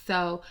max.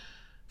 So,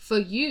 for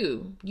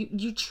you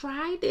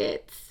tried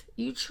it.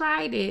 You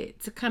tried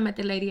it to come at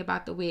the lady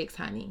about the wigs,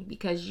 honey.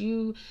 Because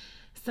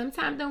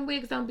sometimes them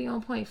wigs don't be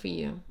on point for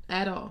you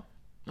at all.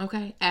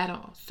 Okay? At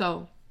all.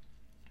 So,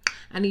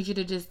 I need you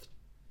to just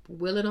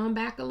will it on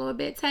back a little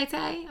bit,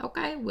 Tay-Tay.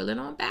 Okay? Will it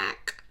on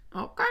back.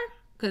 Okay?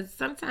 Because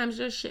sometimes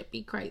your shit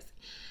be crazy.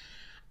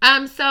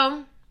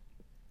 So,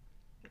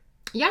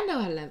 y'all know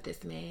I love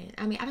this man.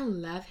 I mean, I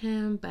don't love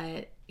him,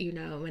 but, you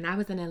know, when I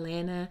was in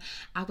Atlanta,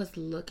 I was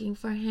looking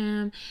for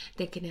him,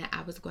 thinking that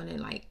I was going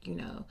to, like, you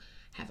know,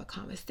 have a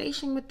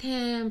conversation with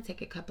him,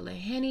 take a couple of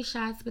Henny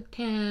shots with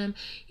him,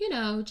 you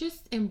know,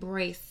 just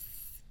embrace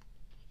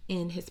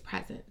in his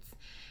presence.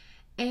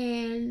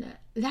 And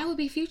that would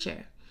be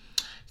Future.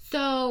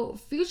 So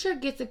Future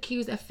gets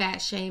accused of fat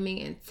shaming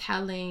and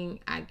telling,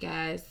 I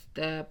guess,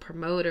 the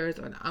promoters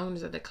or the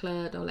owners of the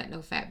club, don't let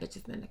no fat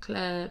bitches in the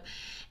club.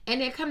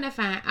 And then come to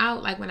find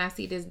out, like when I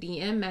see this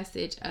DM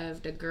message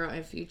of the girl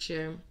in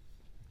Future,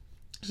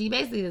 she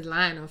basically is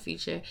lying on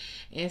Future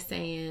and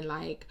saying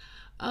like,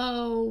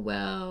 oh,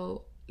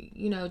 well,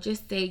 you know,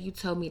 just say you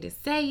told me to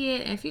say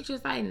it. And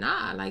Future's like,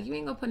 nah, like you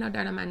ain't gonna put no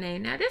dirt on my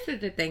name. Now, this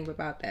is the thing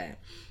about that.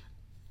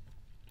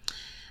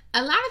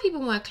 A lot of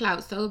people want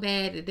clout so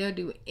bad that they'll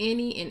do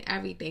any and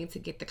everything to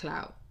get the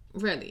clout.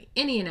 Really,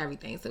 any and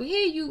everything. So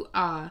here you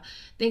are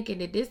thinking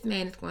that this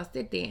man is going to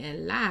sit there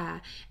and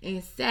lie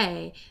and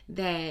say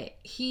that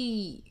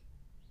he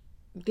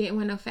didn't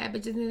want no fat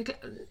bitches in the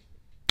club.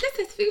 This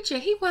is Future.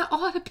 He want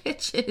all the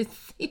bitches.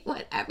 He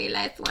want every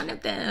last one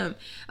of them.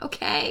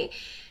 Okay?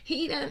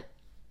 He done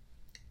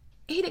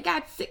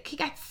got sick. He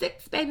got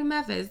 6 baby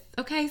mothers.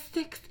 Okay?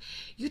 6.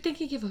 You think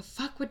he give a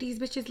fuck what these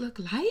bitches look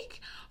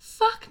like?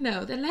 Fuck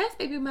no. The last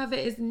baby mother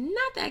is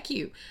not that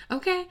cute.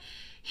 Okay?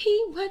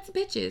 He wants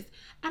bitches.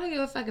 I don't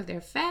give a fuck if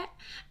they're fat.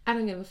 I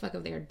don't give a fuck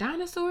if they're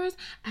dinosaurs.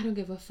 I don't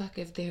give a fuck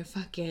if they're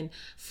fucking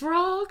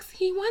frogs.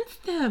 He wants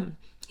them.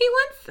 He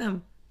wants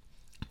them.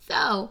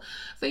 So,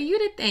 for you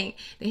to think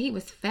that he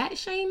was fat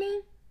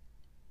shaming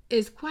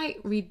is quite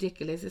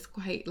ridiculous. It's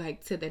quite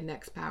like to the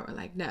next power.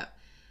 Like, no.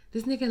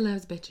 This nigga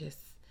loves bitches.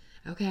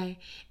 Okay?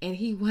 And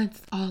he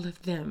wants all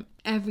of them.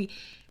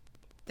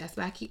 That's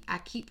why I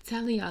keep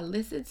telling y'all,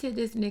 listen to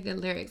this nigga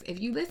lyrics. If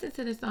you listen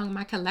to the song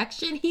My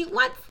Collection, he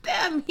wants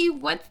them. He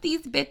wants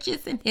these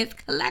bitches in his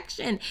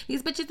collection.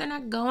 These bitches are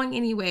not going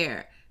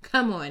anywhere.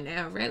 Come on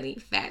now, really?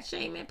 Fat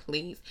shaming,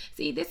 please.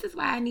 See, this is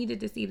why I needed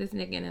to see this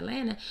nigga in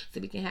Atlanta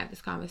so we can have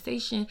this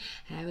conversation,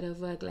 have it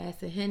over a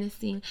glass of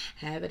Hennessy,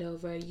 have it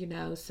over, you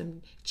know,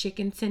 some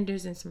chicken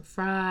tenders and some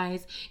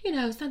fries, you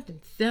know,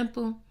 something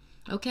simple.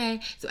 Okay,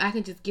 so I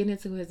can just get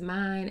into his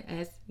mind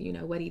as, you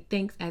know, what he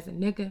thinks as a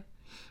nigga.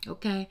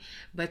 Okay,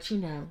 but you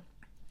know,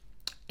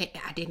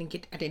 I didn't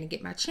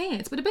get my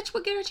chance. But a bitch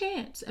will get her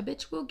chance. A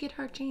bitch will get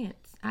her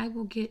chance. I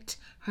will get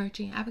her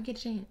chance. I will get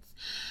a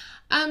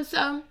chance.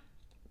 So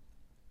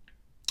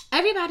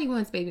everybody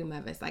wants baby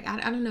mothers. Like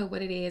I don't know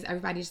what it is.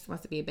 Everybody just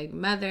wants to be a baby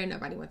mother.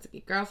 Nobody wants to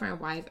be girlfriend,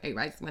 wife.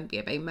 Everybody just wants to be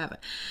a baby mother.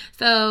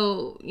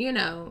 So you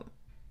know,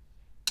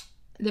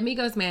 the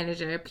Migos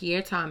manager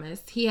Pierre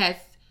Thomas, he has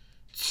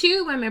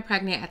 2 women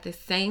pregnant at the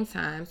same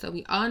time. So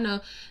we all know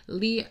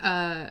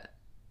the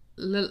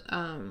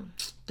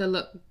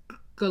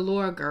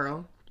Galore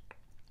girl,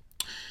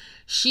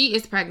 she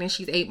is pregnant.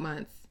 She's 8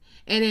 months.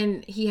 And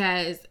then he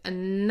has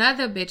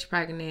another bitch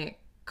pregnant,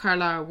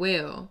 Carla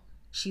Will.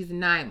 She's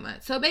 9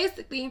 months. So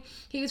basically,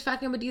 he was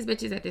fucking with these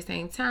bitches at the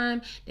same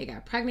time. They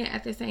got pregnant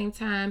at the same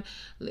time.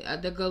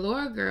 The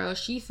Galore girl,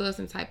 she feels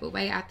some type of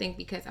way, I think,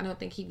 because I don't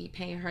think he be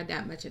paying her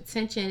that much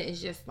attention. It's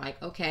just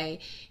like, okay,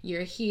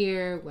 you're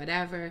here,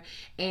 whatever.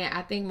 And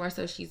I think more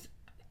so she's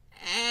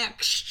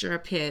extra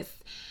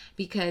pissed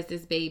because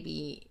this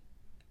baby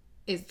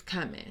is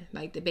coming.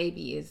 Like, the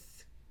baby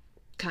is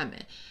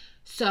coming.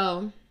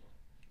 So,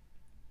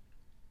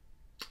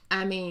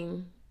 I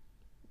mean,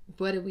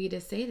 what are we to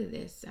say to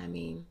this? I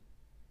mean,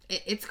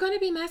 it's going to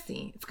be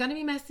messy. It's going to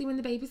be messy when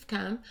the babies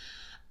come.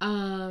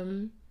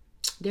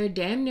 They're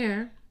damn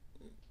near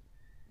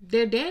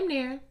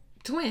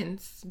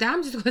twins.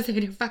 I'm just going to say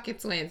they're fucking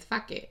twins.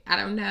 Fuck it. I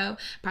don't know.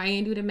 Probably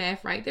ain't do the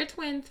math right. They're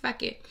twins.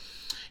 Fuck it.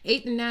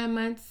 8 to 9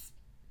 months.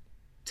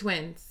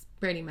 Twins.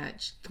 Pretty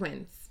much.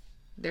 Twins.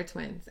 They're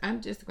twins.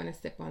 I'm just going to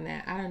sip on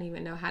that. I don't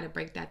even know how to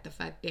break that the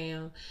fuck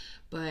down.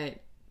 But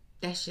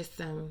that's just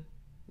some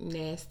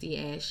nasty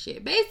ass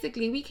shit.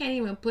 Basically, we can't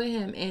even put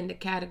him in the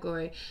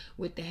category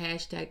with the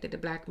hashtag that the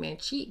black man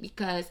cheat,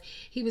 because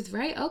he was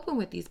very open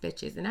with these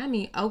bitches. And I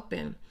mean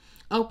open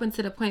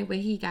to the point where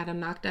he got them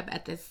knocked up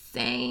at the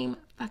same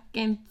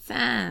fucking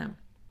time.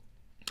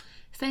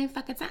 same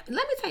fucking time.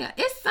 Let me tell you,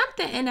 it's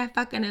something in that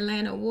fucking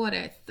Atlanta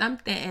water.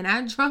 Something. And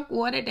I drunk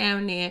water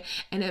down there,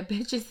 and a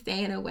bitch is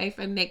staying away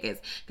from niggas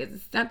because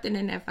it's something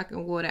in that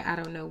fucking water. I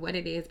don't know what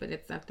it is, but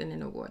it's something in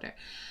the water.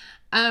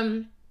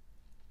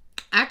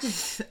 I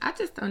just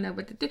don't know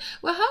what to do.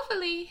 Well,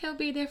 hopefully he'll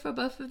be there for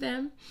both of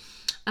them.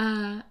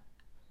 I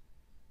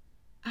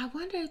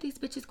wonder if these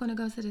bitches gonna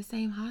go to the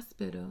same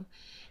hospital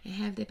and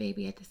have the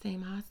baby at the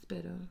same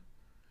hospital.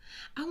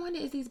 I wonder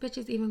if these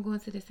bitches even going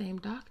to the same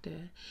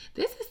doctor.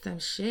 This is some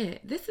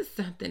shit. This is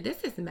something.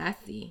 This is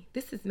messy.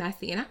 This is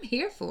messy, and I'm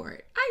here for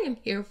it. I am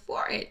here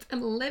for it.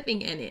 I'm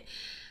living in it.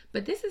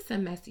 But this is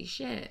some messy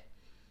shit.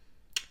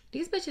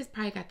 These bitches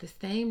probably got the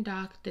same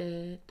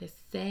doctor, the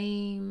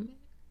same...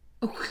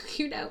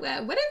 You know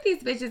what? What if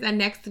these bitches are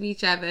next to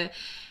each other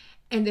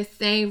in the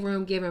same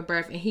room giving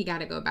birth and he got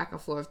to go back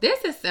and forth?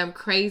 This is some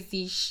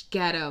crazy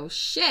ghetto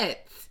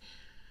shit.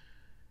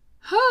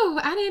 Oh,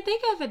 I didn't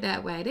think of it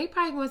that way. They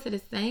probably going to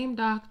the same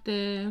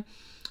doctor.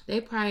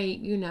 They probably,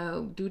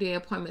 do their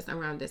appointments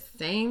around the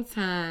same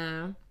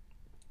time.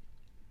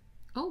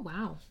 Oh,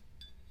 wow.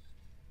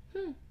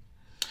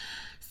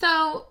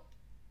 So,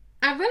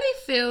 I really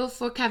feel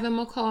for Kevin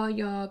McCall,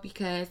 y'all,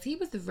 because he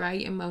was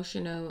very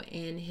emotional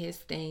in his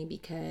thing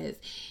because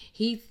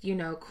he's,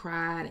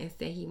 cried and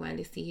said he wanted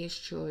to see his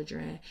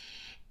children.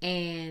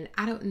 And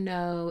I don't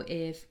know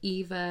if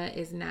Eva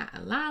is not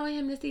allowing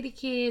him to see the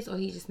kids or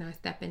he's just not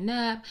stepping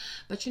up.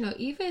 But,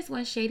 Eva is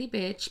one shady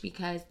bitch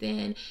because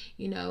then,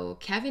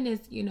 Kevin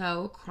is,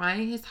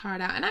 crying his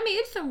heart out. And I mean,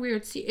 it's some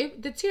weird tears.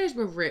 The tears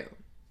were real.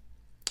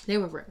 They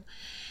were real.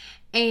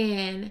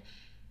 And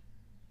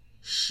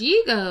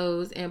she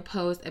goes and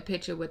posts a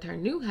picture with her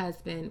new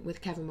husband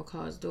with Kevin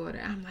McCall's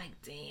daughter. I'm like,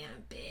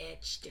 damn,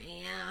 bitch.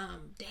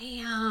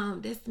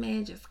 Damn. This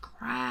man just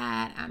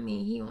cried. I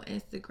mean, he on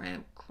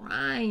Instagram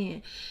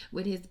crying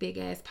with his big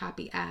ass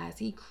poppy eyes.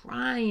 He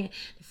crying.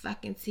 The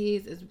fucking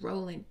tears is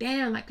rolling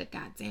down like a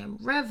goddamn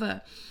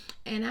river.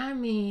 And I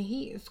mean,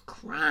 he is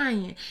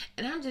crying.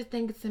 And I'm just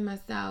thinking to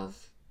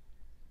myself,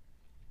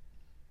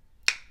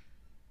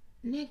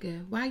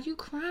 nigga, why you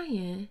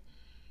crying?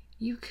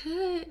 You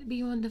could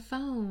be on the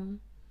phone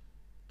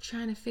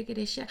trying to figure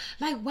this shit out.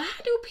 Like, why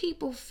do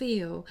people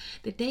feel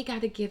that they got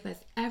to give us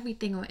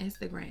everything on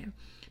Instagram?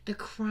 The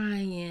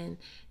crying,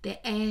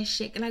 the ass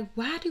shaking. Like,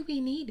 why do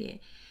we need it?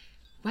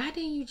 Why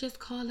didn't you just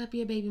call up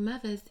your baby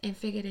mothers and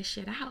figure this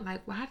shit out?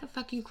 Like, why the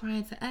fuck are you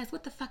crying to us?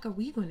 What the fuck are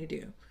we going to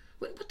do?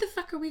 What the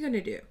fuck are we going to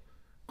do?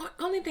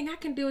 Only thing I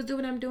can do is do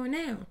what I'm doing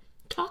now.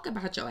 Talk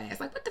about your ass.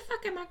 Like, what the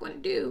fuck am I going to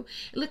do?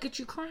 Look at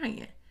you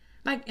crying.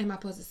 Like, am I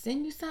supposed to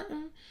send you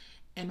something?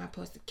 Am I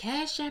supposed to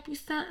cash app you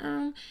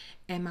something?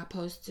 Am I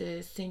supposed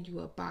to send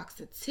you a box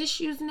of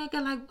tissues, nigga?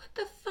 Like, what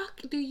the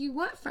fuck do you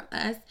want from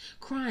us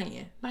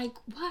crying? Like,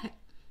 what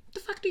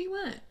the fuck do you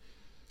want?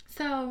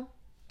 So,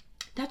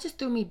 that just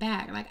threw me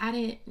back. Like, I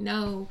didn't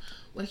know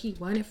what he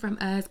wanted from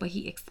us, what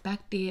he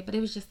expected. But it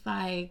was just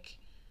like,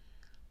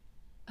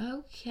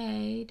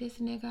 okay, this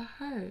nigga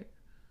hurt.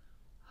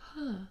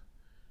 Huh.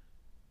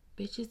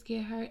 Bitches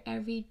get hurt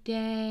every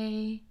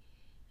day.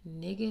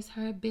 Niggas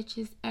hurt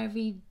bitches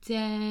every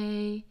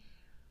day.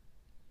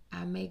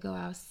 I may go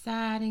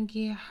outside and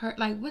get hurt.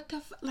 Like, what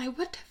the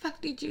fuck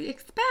did you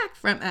expect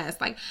from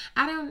us? Like,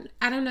 I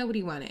don't know what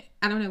he wanted.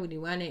 I don't know what he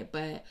wanted,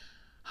 but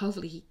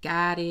hopefully he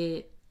got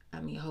it.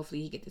 I mean,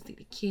 hopefully he get to see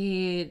the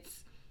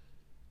kids.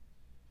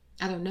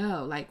 I don't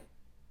know. Like,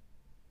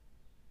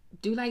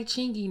 do like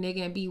Chingy,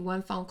 nigga, and be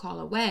one phone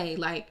call away.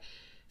 Like,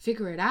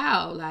 figure it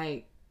out.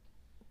 Like,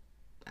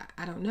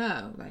 I don't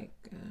know. Like,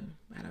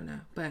 I don't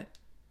know, but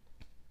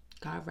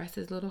God rest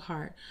his little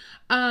heart.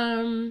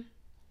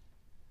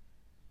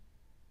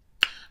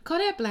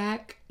 Kodak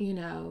Black, he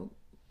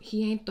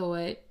ain't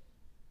thought.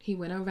 He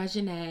went on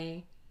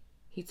Regine.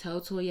 He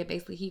told Toya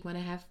basically he want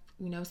to have,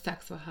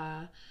 sex with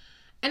her.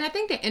 And I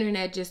think the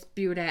internet just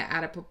spewed that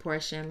out of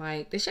proportion.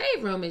 Like, the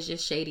Shade Room is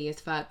just shady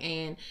as fuck.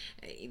 And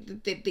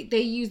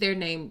they use their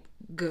name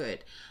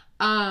good.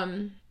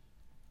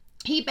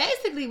 He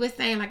basically was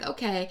saying, like,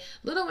 okay,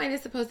 Lil Wayne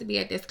is supposed to be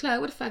at this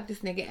club. Where the fuck this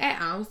nigga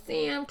at? I don't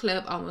see him.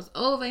 Club almost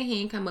over. He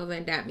ain't come over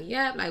and dap me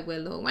up. Like, where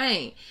Lil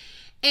Wayne?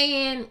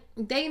 And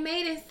they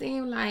made it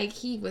seem like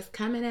he was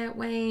coming at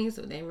Wayne.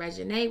 So then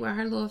Regine, with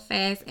her little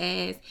fast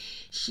ass,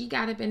 she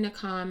got up in the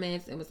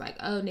comments and was like,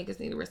 oh, niggas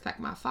need to respect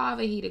my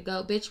father. He the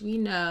GOAT. Bitch, we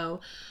know.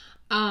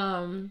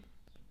 Then,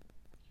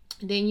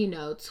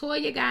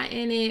 Toya got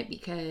in it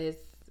because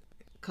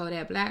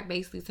Kodak Black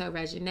basically told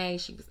Regine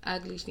she was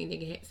ugly. She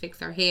needed to fix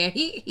her hair.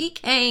 He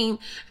came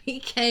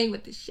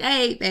with the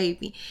shade,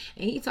 baby.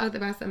 And he talked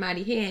about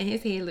somebody's hair and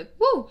his hair looked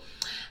woo.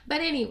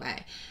 But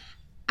anyway,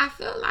 I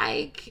feel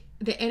like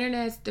the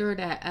internet stirred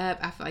that up.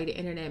 I feel like the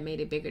internet made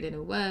it bigger than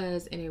it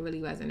was, and it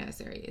really wasn't that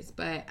serious.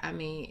 But I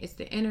mean, it's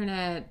the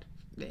internet.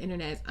 The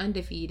internet is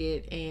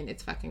undefeated, and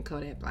it's fucking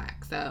Kodak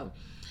Black. So,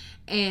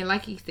 and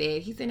like he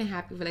said, he's in a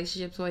happy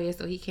relationship, Toya,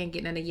 so he can't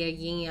get none of your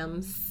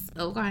yams.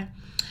 Okay.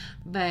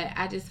 But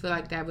I just feel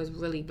like that was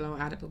really blown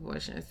out of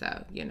proportion.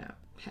 So,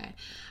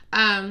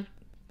 hey.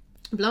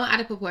 Blown out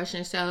of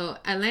proportion. So,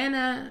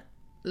 Atlanta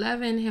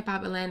Love and Hip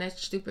Hop Atlanta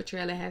super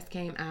trailer has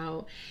came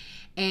out.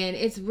 And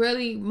it's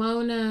really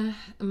Mona.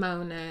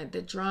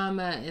 The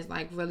drama is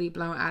like really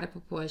blown out of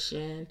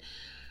proportion.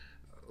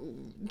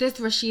 This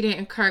Rasheeda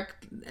and Kirk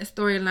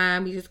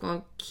storyline, we just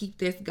gonna keep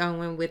this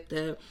going with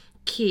the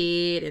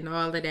kid and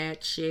all of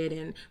that shit.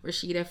 And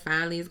Rasheeda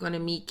finally is gonna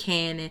meet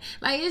Cannon.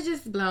 Like, it's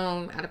just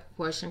blown out of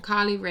proportion.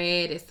 Carly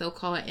Red is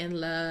so-called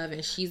in love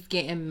and she's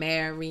getting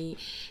married.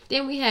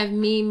 Then we have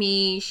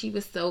Mimi. She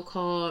was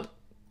so-called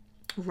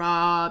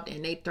robbed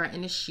and they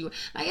threatened to shoot.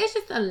 Like, it's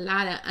just a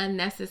lot of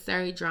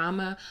unnecessary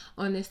drama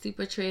on this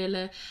super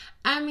trailer.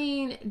 I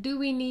mean, do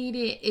we need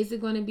it? Is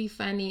it going to be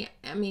funny?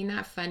 I mean,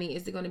 not funny.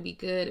 Is it going to be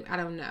good? I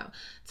don't know.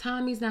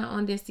 Tommy's not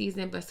on this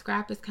season, but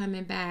Scrap is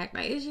coming back.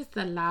 Like, it's just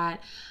a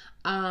lot.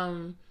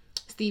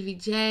 Stevie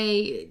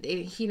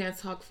J, he done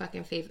talked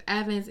fucking Faith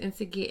Evans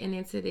into getting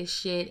into this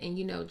shit. And,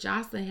 you know,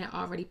 Jocelyn had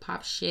already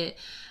popped shit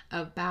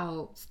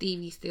about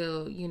Stevie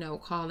still, you know,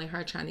 calling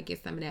her, trying to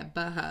get some of that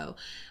butthole,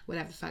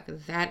 whatever the fuck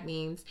that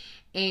means.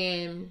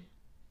 And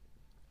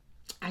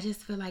I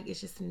just feel like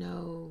it's just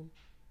no...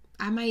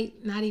 I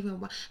might not even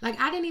watch. Like,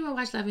 I didn't even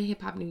watch Love and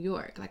Hip Hop New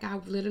York. Like, I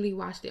literally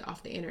watched it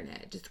off the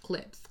internet. Just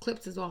clips.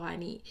 Clips is all I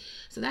need.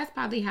 So that's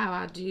probably how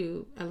I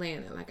do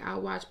Atlanta. Like,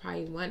 I'll watch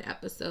probably one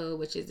episode,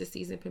 which is the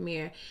season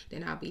premiere.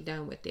 Then I'll be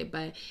done with it.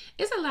 But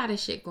it's a lot of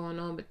shit going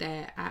on with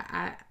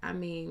that. I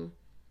mean,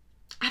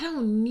 I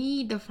don't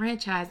need the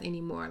franchise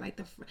anymore. Like,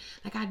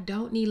 I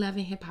don't need Love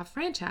and Hip Hop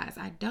franchise.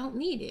 I don't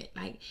need it.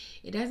 Like,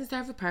 it doesn't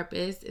serve a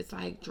purpose. It's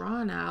like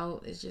drawn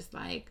out. It's just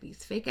like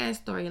these fake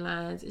ass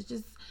storylines. It's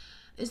just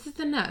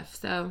enough.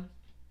 So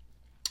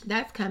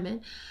that's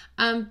coming.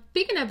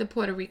 Speaking of the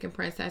Puerto Rican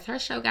princess, her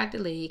show got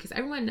delayed because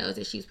everyone knows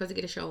that she was supposed to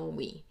get a show on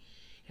We.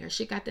 Her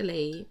shit got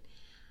delayed.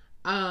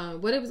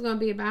 What it was going to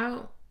be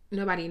about,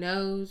 nobody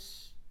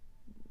knows.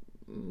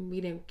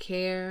 We didn't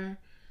care.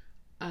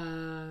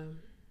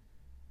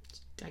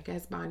 I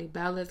guess Bonnie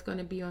Bella's going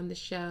to be on the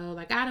show.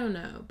 Like, I don't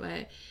know.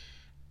 But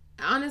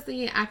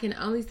honestly, I can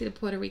only see the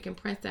Puerto Rican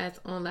princess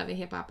on Love and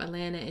Hip Hop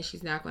Atlanta, and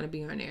she's not going to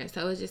be on there.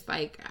 So it's just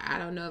like, I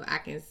don't know if I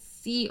can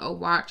see or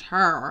watch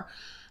her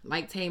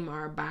like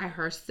Tamar by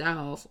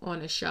herself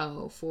on a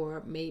show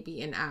for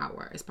maybe an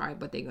hour. It's probably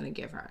what they're going to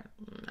give her.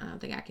 I don't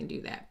think I can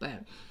do that,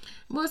 but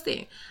we'll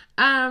see.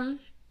 Offset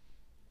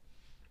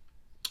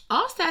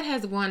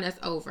has won us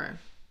over.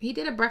 He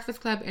did a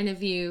Breakfast Club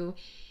interview.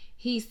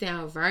 He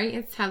sound very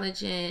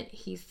intelligent.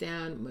 He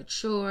sound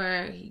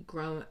mature. He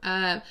grown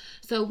up.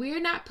 So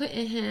we're not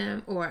putting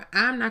him, or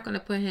I'm not going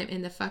to put him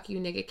in the fuck you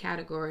nigga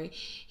category.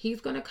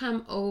 He's going to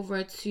come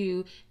over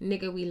to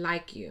nigga we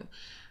like you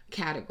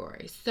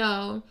category.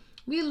 So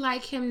we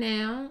like him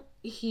now.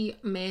 He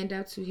manned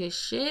up to his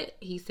shit.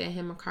 He said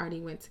him and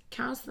Cardi went to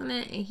counseling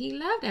and he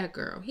loved that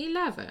girl. He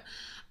loved her.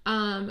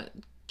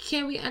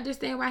 Can we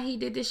understand why he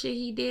did the shit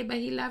he did, but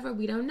he loved her?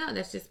 We don't know.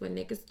 That's just what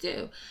niggas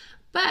do.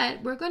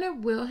 But we're going to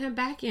wheel him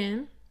back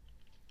in.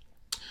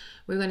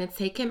 We're going to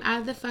take him out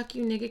of the fuck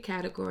you nigga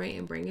category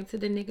and bring him to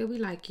the nigga we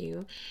like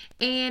you.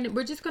 And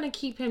we're just going to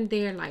keep him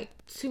there like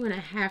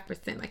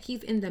 2.5%. Like,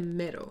 he's in the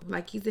middle.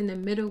 Like, he's in the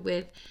middle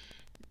with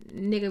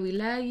nigga we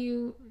love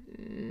you,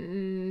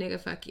 nigga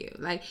fuck you.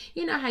 Like,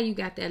 you know how you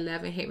got that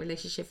love and hate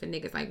relationship for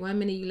niggas. Like, one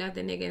minute you love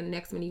the nigga and the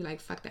next minute you like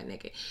fuck that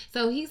nigga.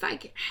 So he's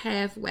like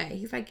halfway.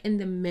 He's like in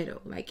the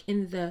middle. Like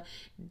in the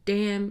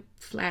damn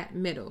flat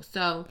middle.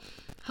 So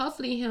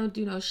hopefully he don't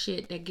do no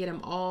shit that get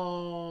him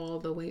all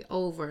the way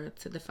over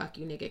to the fuck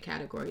you nigga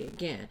category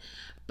again.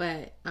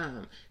 But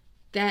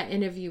that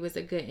interview was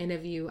a good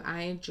interview.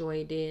 I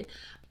enjoyed it.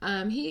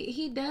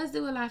 He does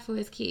do a lot for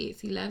his kids.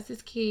 He loves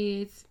his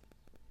kids.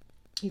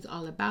 He's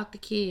all about the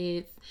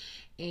kids.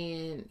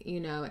 And, you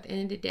know, at the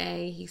end of the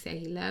day, he said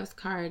he loves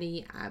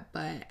Cardi.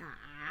 But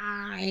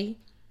I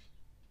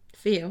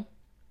feel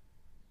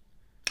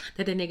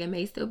that the nigga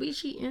may still be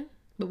cheating.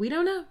 But we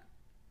don't know.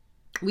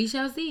 We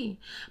shall see.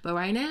 But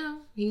right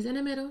now, he's in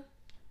the middle.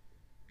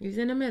 He's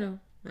in the middle.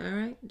 All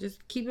right?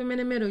 Just keep him in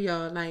the middle,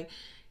 y'all. Like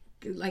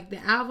the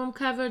album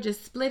cover,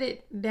 just split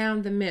it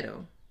down the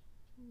middle.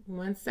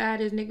 One side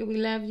is nigga, we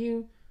love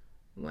you.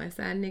 One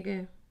side,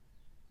 nigga,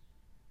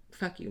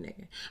 fuck you,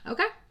 nigga.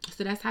 Okay?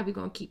 So that's how we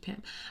gonna keep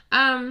him.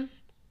 My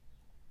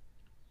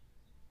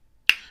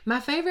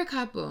favorite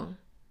couple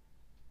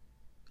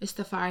is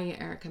Safaree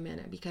and Erica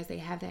Mena because they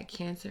have that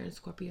Cancer and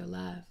Scorpio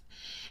love.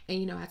 And,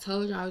 you know, I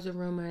told y'all it was a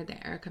rumor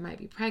that Erica might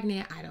be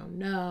pregnant. I don't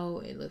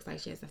know. It looks like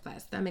she has a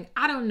flat stomach.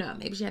 I don't know.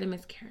 Maybe she had a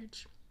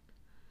miscarriage.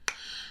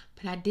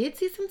 But I did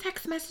see some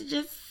text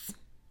messages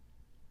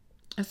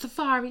of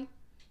Safaree.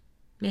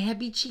 They had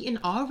be cheating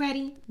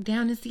already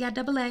down in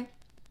CIAA.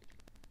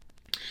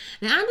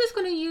 Now, I'm just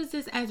going to use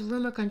this as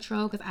rumor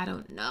control because I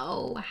don't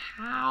know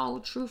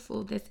how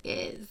truthful this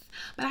is.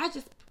 But I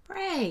just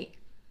pray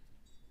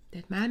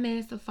that my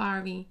man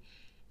Safaree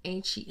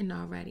ain't cheating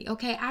already.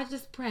 Okay, I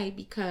just pray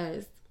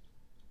because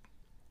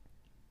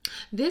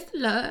this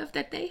love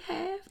that they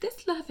have,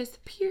 this love is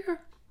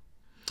pure.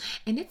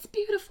 And it's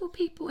beautiful,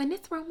 people, and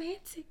it's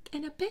romantic.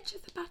 And a bitch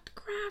is about to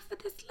cry for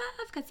this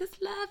love because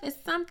this love is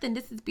something.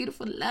 This is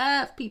beautiful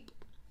love, people.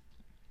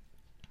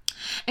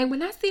 And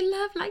when I see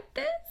love like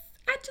this,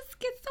 I just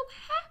get so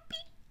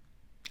happy.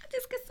 I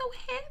just get so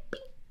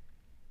happy.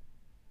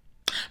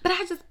 But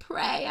I just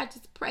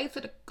pray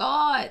to the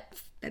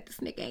gods that this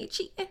nigga ain't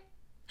cheating.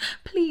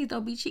 Please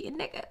don't be cheating,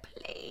 nigga.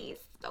 Please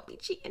don't be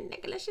cheating,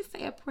 nigga. Let's just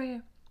say a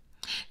prayer.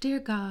 Dear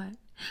God,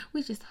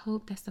 we just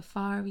hope that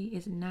Safari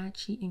is not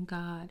cheating,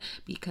 God,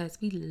 because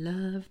we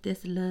love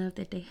this love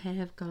that they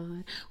have,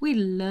 God. We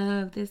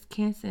love this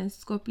Cancer and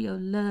Scorpio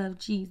love,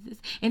 Jesus.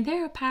 And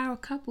they're a power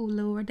couple,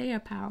 Lord. They are a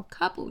power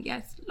couple,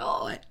 yes,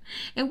 Lord.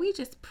 And we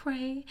just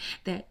pray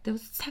that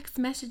those text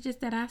messages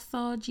that I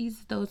saw,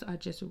 Jesus, those are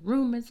just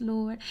rumors,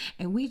 Lord.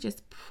 And we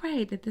just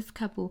pray that this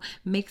couple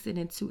makes it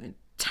into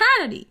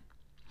eternity.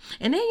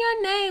 And in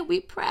your name we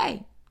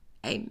pray.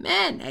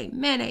 Amen,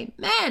 amen,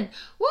 amen.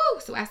 Woo!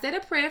 So I said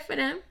a prayer for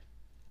them.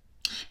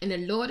 And the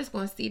Lord is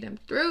going to see them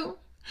through.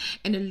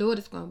 And the Lord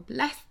is going to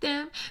bless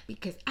them.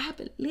 Because I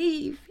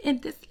believe in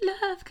this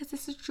love. Because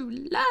this is true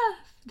love.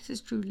 This is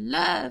true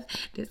love.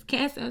 This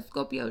Cancer and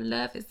Scorpio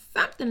love is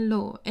something,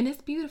 Lord. And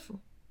it's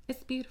beautiful.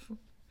 It's beautiful.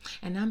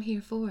 And I'm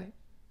here for it.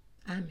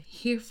 I'm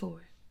here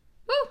for it.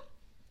 Woo!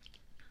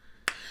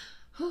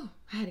 Whew,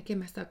 I had to get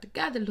myself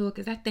together, Lord,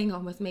 because that thing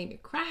almost made me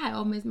cry.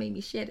 Almost made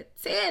me shed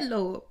a tear,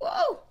 Lord.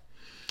 Whoa!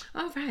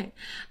 All right.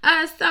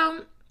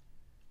 So,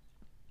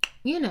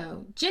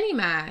 Jeannie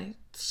Mai,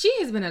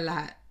 she has been a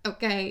lot.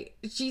 Okay,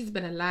 she's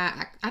been a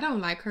lot. I don't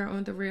like her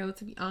on the real,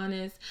 to be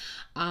honest.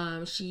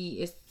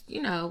 She is,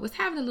 was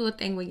having a little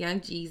thing with Young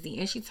Jeezy,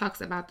 and she talks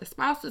about the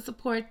spousal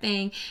support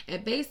thing,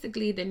 and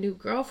basically the new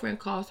girlfriend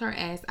calls her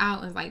ass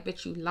out and is like,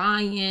 bitch, you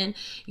lying,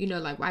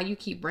 like, why you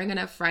keep bringing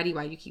up Freddie,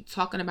 why you keep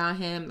talking about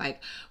him,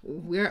 like,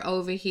 we're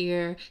over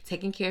here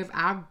taking care of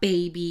our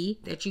baby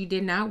that you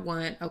did not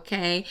want,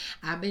 okay?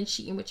 I've been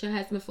cheating with your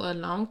husband for a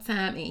long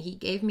time, and he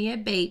gave me a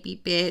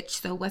baby, bitch,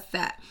 so what's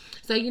up?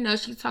 So,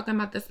 she's talking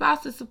about the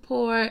spousal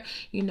support,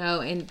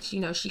 and,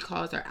 she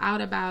calls her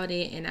out about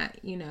it,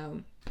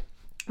 and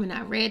when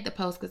I read the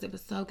post, because it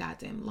was so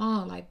goddamn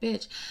long, like,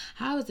 bitch,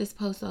 how is this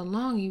post so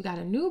long? You got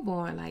a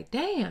newborn, like,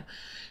 damn.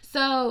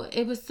 So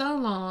it was so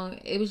long.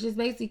 It was just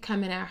basically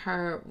coming at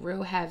her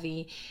real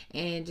heavy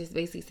and just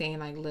basically saying,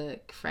 like,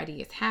 look,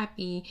 Freddie is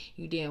happy.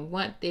 You didn't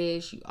want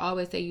this. You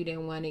always say you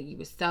didn't want it. You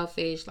were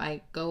selfish.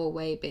 Like, go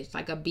away, bitch.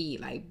 Like a bee.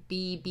 Like,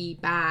 be,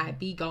 bye,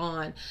 be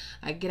gone.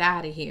 Like, get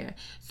out of here.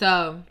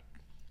 So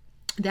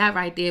that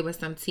right there was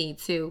some tea,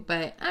 too.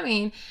 But, I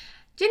mean,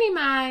 Jeannie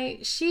Mai,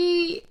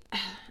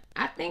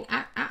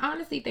 I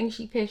honestly think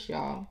she pissed,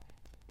 y'all.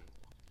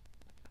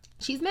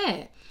 She's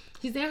mad.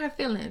 She's in her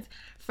feelings.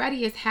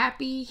 Freddie is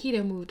happy. He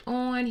done moved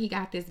on. He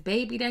got this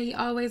baby that he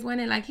always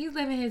wanted. Like, he's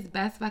living his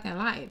best fucking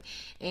life.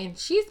 And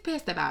she's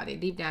pissed about it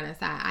deep down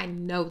inside. I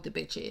know the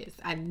bitch is.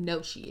 I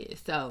know she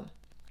is. So,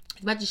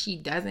 as much as she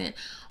doesn't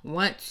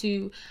want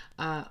to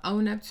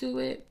own up to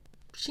it,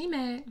 she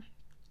mad.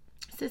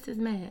 Sis is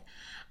mad.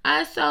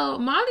 So,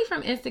 Molly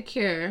from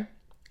Insecure,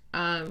 her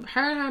and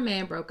her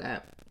man broke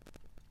up.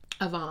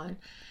 Yvonne.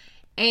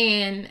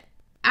 And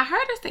I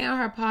heard her say on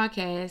her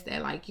podcast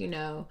that, like,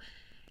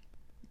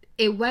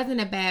 it wasn't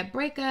a bad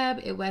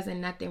breakup. It wasn't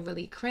nothing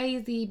really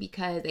crazy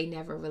because they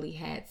never really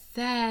had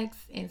sex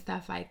and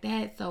stuff like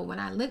that. So when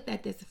I looked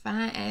at this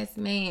fine ass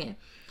man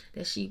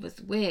that she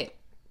was with,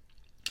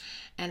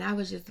 and I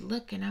was just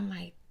looking, I'm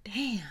like,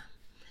 damn,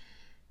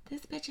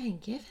 this bitch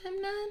ain't give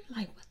him none?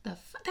 Like, what the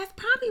fuck? That's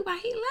probably why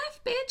he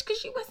left, bitch, because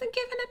she wasn't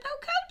giving him no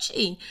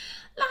coochie.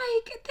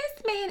 Like,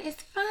 this man is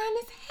fine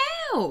as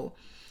hell.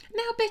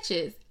 Now,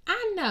 bitches,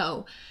 I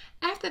know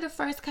after the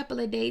first couple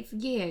of dates,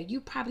 yeah,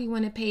 you probably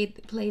want to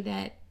play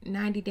that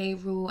 90-day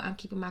rule, I'm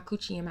keeping my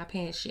coochie in my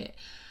pants shit.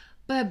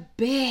 But,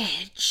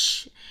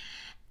 bitch,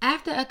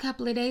 after a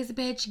couple of days,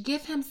 bitch,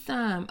 give him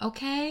some,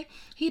 okay?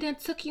 He done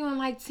took you on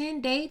like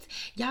 10 dates.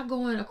 Y'all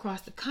going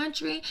across the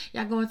country.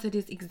 Y'all going to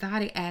these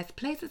exotic ass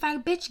places.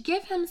 Like, bitch,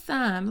 give him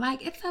some.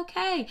 Like, it's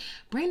okay.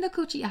 Bring the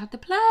coochie out to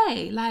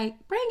play.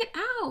 Like, bring it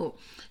out.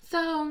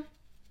 So,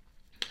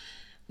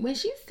 when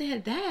she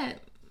said that,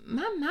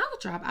 my mouth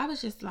dropped. I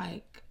was just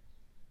like,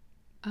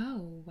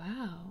 oh,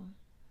 wow.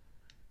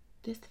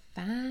 This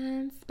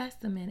fine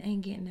specimen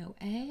ain't getting no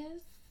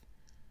ass?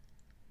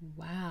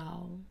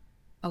 Wow.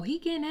 Oh, he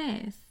getting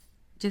ass,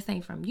 just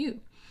ain't from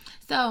you.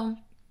 So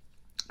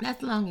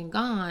that's long and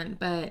gone.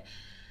 But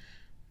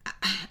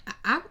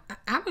I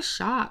was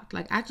shocked.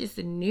 Like, I just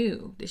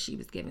knew that she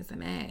was giving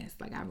some ass.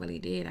 Like, I really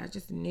did. I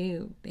just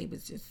knew they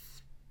was just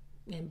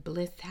in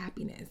bliss,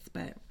 happiness.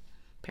 But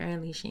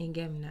apparently she ain't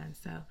giving none.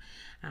 So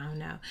I don't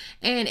know.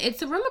 And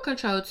it's a rumor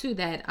control too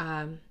that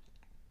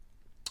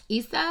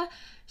Issa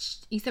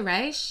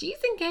Rae,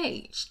 she's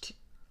engaged.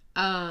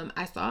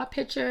 I saw a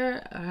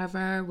picture of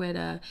her with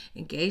a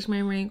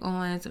engagement ring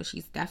on, so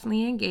she's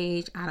definitely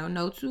engaged. I don't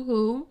know to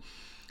who.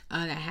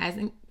 That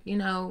hasn't,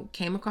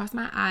 came across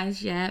my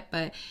eyes yet,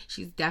 but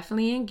she's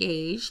definitely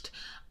engaged.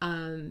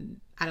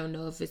 I don't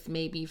know if it's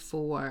maybe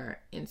for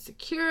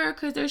Insecure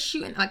because they're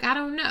shooting. Like, I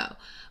don't know,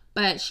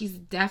 but she's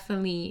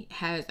definitely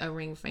has a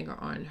ring finger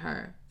on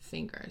her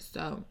finger.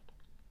 So,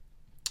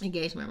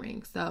 engagement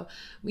ring. So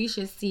we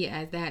should see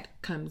as that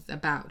comes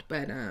about.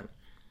 But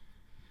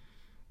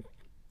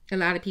A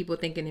lot of people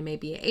thinking it may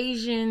be an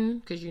Asian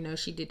because, you know,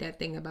 she did that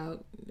thing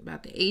about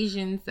the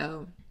Asians.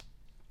 So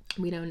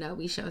we don't know.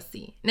 We shall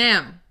see.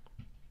 Now,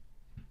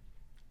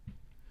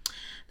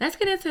 let's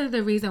get into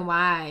the reason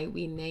why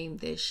we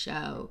named this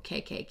show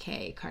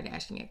KKK,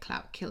 Kardashian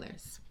Clout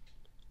Killers.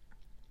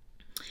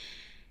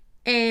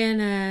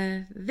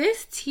 And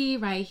this tea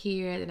right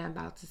here that I'm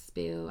about to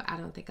spill, I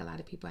don't think a lot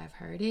of people have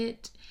heard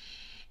it.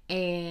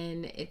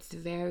 And it's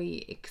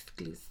very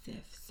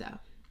exclusive. So,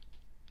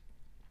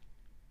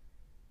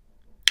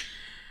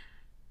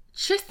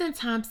 Tristan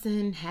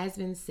Thompson has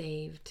been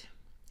saved.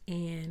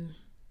 And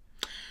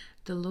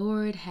the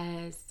Lord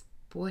has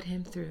brought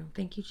him through.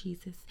 Thank you,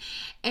 Jesus.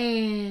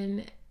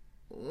 And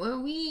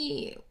what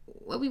we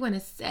want to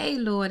say,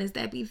 Lord, is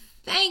that we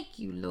thank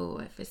you,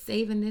 Lord, for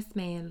saving this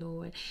man,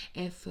 Lord,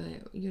 and for,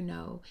 you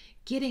know,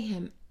 getting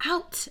him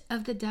out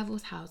of the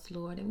devil's house,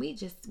 Lord. And we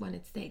just want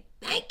to say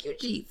thank you,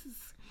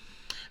 Jesus,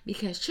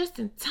 because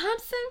Tristan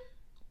Thompson,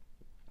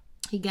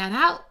 he got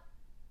out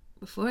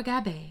before it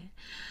got bad.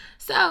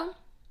 So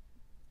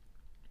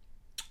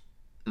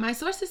my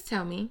sources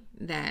tell me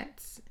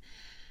that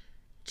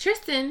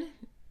Tristan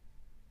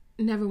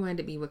never wanted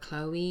to be with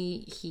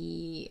Khloe.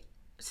 He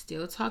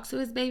still talks to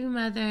his baby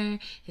mother.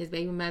 His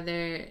baby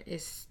mother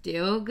is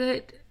still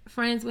good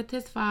friends with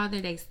his father.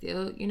 They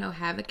still, you know,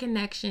 have a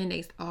connection.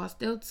 They all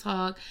still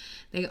talk.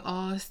 They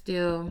all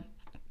still,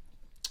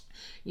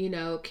 you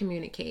know,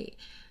 communicate.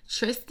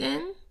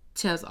 Tristan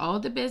tells all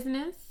the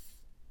business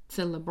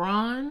to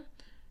LeBron,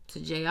 to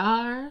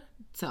JR,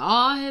 to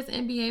all his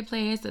NBA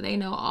players, so they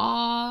know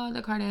all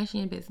the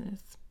Kardashian business.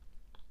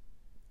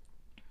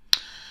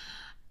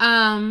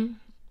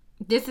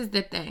 This is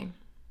the thing.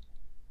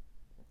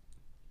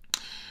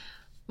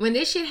 When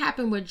this shit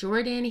happened with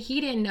Jordan, he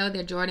didn't know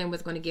that Jordan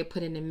was going to get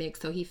put in the mix,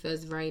 so he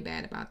feels very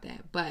bad about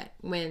that. But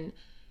when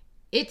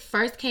it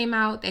first came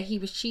out that he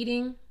was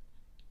cheating,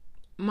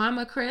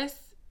 Mama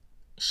Kris,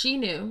 she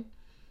knew.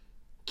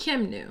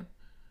 Kim knew.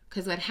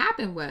 Because what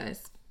happened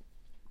was,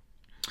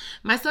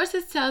 my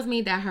sources tells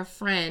me that her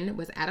friend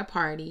was at a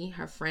party.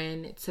 Her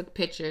friend took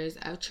pictures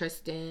of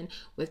Tristan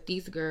with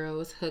these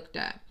girls hooked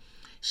up.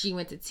 She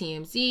went to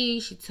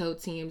TMZ. She told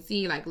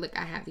TMZ, like, look,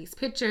 I have these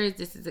pictures.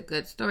 This is a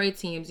good story.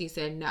 TMZ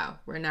said, no,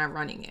 we're not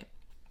running it.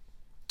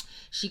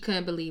 She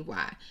couldn't believe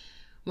why.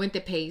 Went to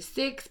page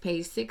 6.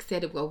 Page 6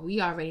 said, well, we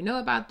already know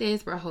about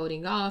this. We're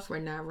holding off. We're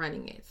not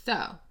running it.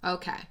 So,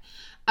 okay.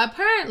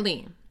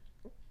 Apparently,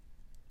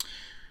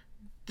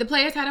 the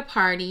players had a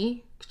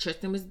party.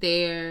 Tristan was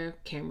there.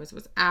 Cameras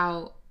was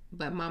out.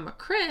 But Mama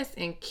Kris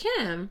and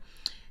Kim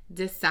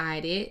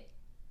decided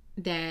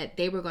that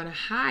they were going to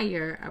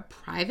hire a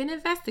private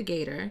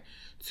investigator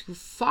to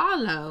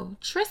follow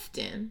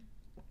Tristan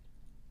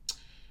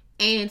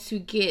and to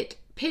get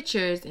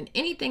pictures and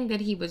anything that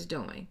he was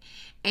doing.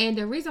 And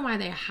the reason why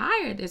they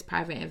hired this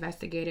private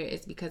investigator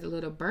is because a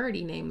little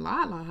birdie named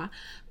Lala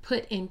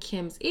put in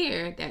Kim's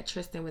ear that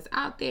Tristan was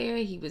out there,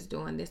 he was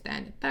doing this, that,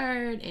 and the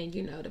third, and,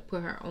 you know, to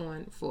put her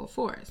on full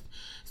force.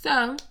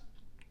 So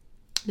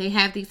they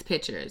have these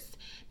pictures.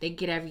 They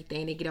get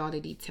everything. They get all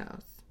the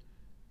details.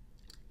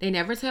 They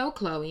never tell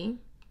Khloe.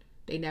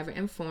 They never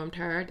informed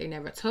her. They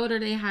never told her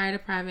they hired a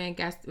private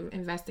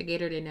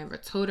investigator. They never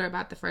told her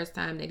about the first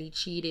time that he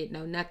cheated.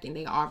 No, nothing.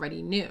 They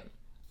already knew.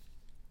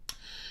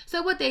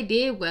 So what they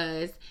did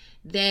was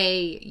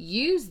they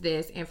used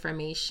this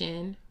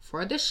information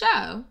for the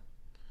show.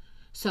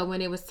 So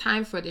when it was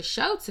time for the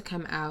show to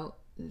come out,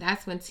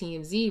 that's when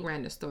TMZ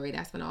ran the story.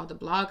 That's when all the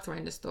blogs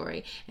ran the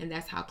story. And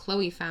that's how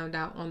Khloe found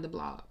out on the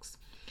blogs.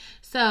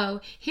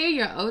 So here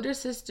your older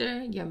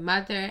sister, your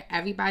mother,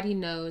 everybody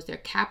knows they're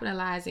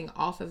capitalizing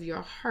off of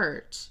your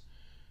hurt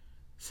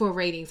for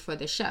ratings for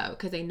the show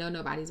because they know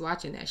nobody's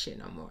watching that shit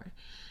no more.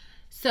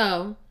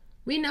 So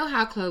we know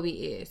how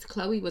Khloe is.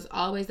 Khloe was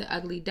always the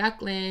ugly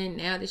duckling.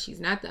 Now that she's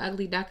not the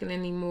ugly duckling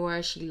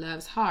anymore, she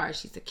loves hard.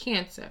 She's a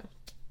Cancer.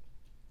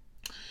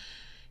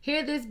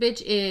 Here this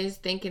bitch is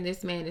thinking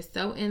this man is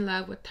so in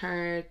love with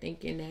her,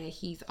 thinking that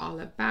he's all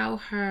about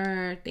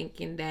her,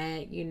 thinking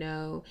that, you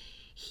know,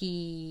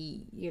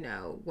 he, you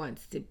know,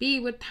 wants to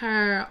be with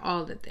her,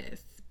 all of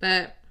this.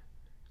 But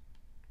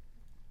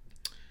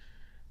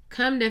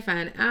come to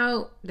find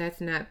out,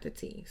 that's not the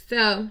tea.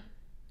 So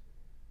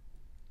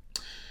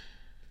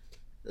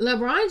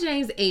LeBron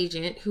James'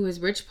 agent, who is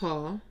Rich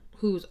Paul,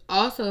 who's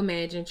also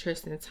managing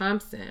Tristan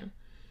Thompson,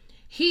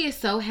 he is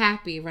so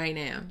happy right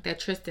now that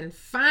Tristan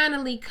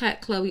finally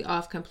cut Khloe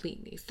off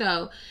completely.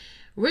 So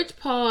Rich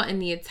Paul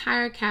and the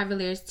entire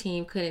Cavaliers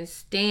team couldn't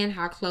stand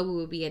how Khloe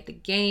would be at the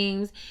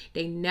games.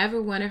 They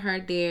never wanted her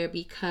there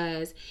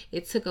because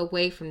it took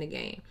away from the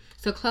game.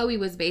 So Khloe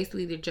was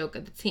basically the joke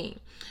of the team.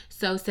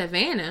 So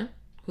Savannah,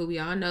 who we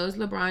all know is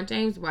LeBron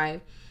James'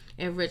 wife,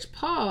 and Rich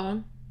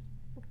Paul,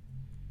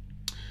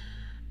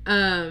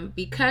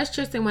 because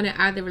Tristan wanted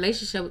out of the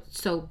relationship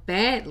so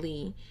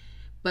badly,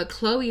 but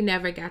Khloe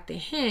never got the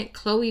hint,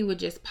 Khloe would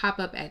just pop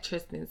up at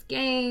Tristan's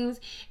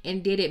games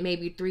and did it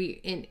maybe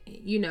it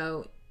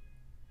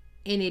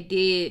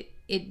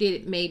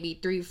did maybe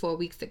 3-4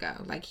 weeks ago.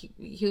 Like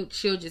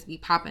she'll just be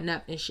popping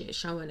up and shit,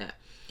 showing up.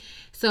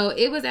 So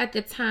it was at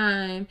the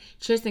time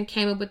Tristan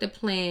came up with the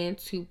plan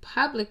to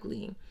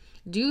publicly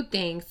do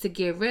things to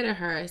get rid of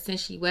her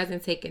since she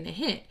wasn't taking a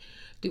hint.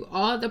 Through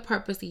all the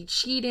purposely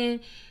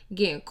cheating,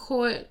 getting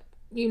caught,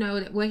 you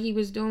know, what he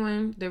was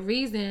doing. The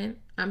reason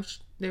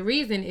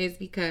is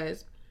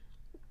because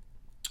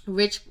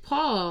Rich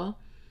Paul,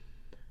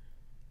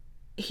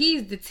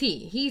 he's the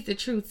T. He's the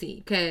true T.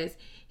 Because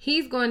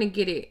he's going to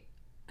get it.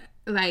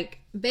 Like,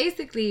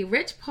 basically,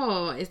 Rich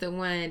Paul is the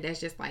one that's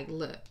just like,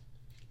 look,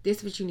 this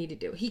is what you need to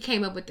do. He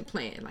came up with the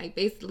plan. Like,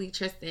 basically,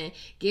 Tristan,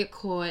 get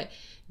caught,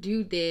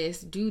 do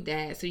this, do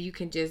that, so you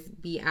can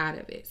just be out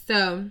of it.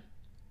 So,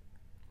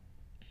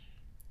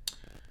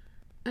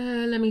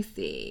 let me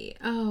see.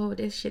 Oh,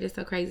 this shit is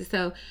so crazy.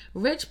 So,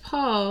 Rich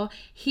Paul,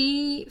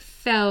 he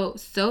felt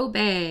so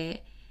bad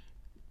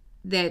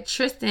that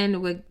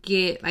Tristan would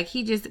get, like,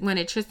 he just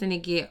wanted Tristan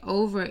to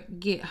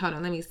hold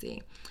on, let me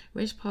see.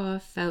 Rich Paul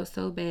felt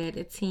so bad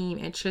the team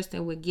and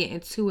Tristan would get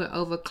into it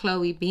over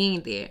Khloe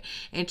being there.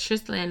 And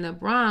Tristan and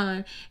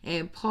LeBron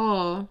and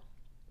Paul,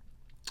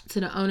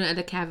 to the owner of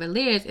the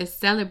Cavaliers, is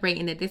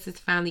celebrating that this has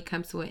finally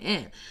come to an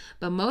end.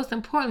 But most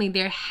importantly,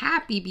 they're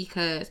happy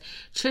because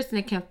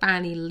Tristan can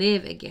finally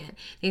live again.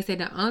 They said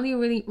the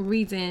only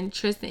reason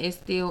Tristan is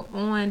still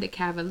on the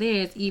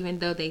Cavaliers, even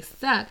though they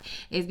suck,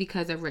 is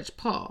because of Rich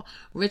Paul.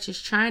 Rich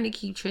is trying to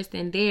keep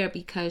Tristan there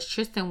because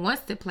Tristan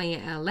wants to play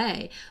in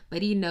LA,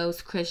 but he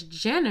knows Kris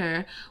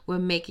Jenner will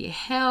make it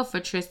hell for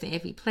Tristan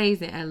if he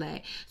plays in LA.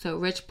 So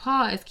Rich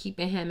Paul is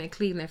keeping him in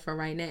Cleveland for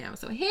right now.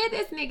 So here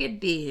this nigga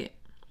did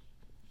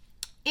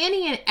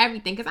any and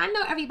everything, because I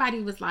know everybody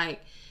was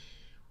like,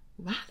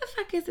 why the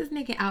fuck is this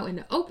nigga out in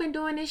the open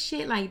doing this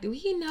shit? Like, do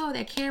he know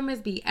that cameras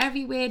be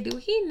everywhere? Do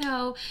he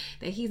know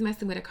that he's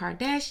messing with a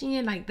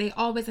Kardashian? Like, they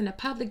always in the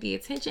public, the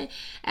attention.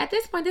 At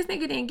this point, this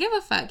nigga didn't give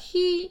a fuck.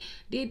 He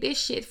did this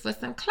shit for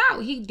some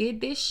clout. He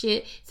did this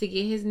shit to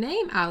get his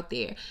name out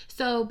there.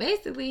 So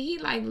basically, he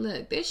like,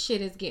 look, this shit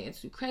is getting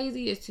too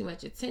crazy. There's too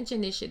much attention.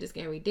 This shit is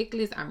getting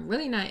ridiculous. I'm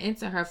really not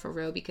into her for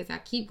real because I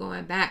keep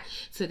going back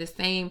to the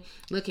same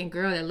looking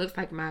girl that looks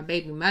like my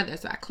baby mother.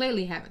 So I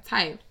clearly have a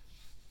type.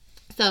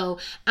 So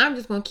I'm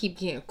just going to keep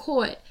getting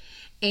caught,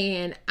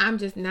 and I'm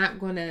just not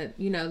going to,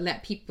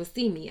 let people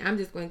see me. I'm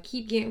just going to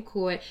keep getting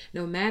caught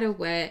no matter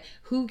what.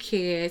 Who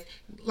cares?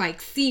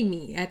 Like, see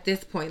me at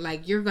this point.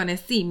 Like, you're going to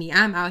see me.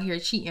 I'm out here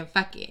cheating.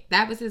 Fuck it.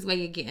 That was his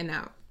way of getting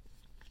out.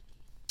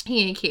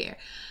 He didn't care.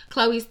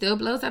 Khloe still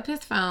blows up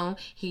his phone.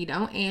 He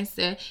don't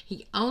answer.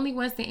 He only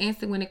wants to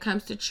answer when it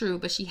comes to True,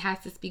 but she has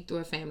to speak through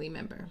a family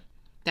member.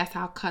 That's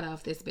how cut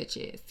off this bitch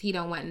is. He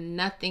don't want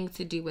nothing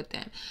to do with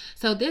them.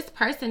 So this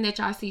person that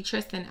y'all see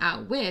Tristan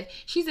out with,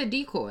 she's a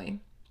decoy.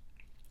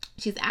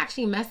 She's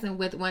actually messing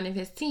with one of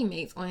his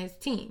teammates on his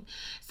team.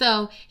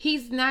 So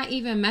he's not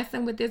even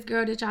messing with this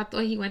girl that y'all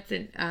thought he went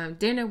to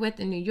dinner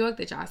with in New York,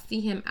 that y'all see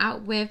him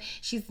out with.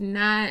 She's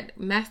not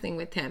messing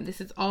with him.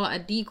 This is all a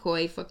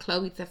decoy for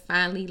Khloe to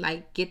finally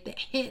like get the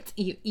hint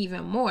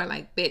even more.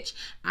 Like, bitch,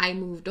 I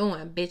moved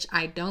on. Bitch,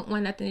 I don't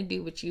want nothing to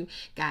do with you.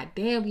 God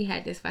damn, we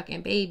had this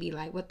fucking baby.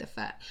 Like, what the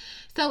fuck?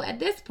 So at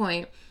this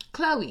point,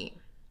 Khloe,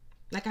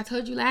 like I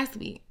told you last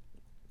week,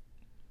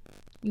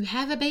 you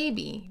have a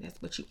baby.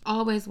 That's what you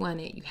always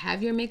wanted. You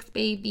have your mixed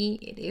baby.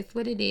 It is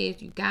what it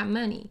is. You got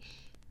money.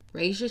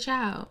 Raise your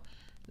child.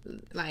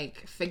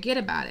 Like, forget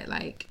about it.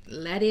 Like,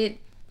 let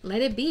it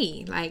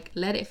be. Like,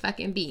 let it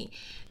fucking be.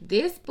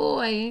 This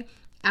boy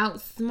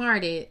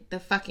outsmarted the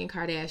fucking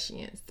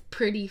Kardashians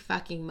pretty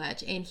fucking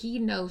much. And he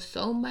knows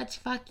so much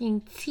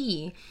fucking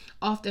tea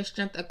off the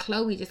strength of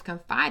Khloe just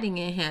confiding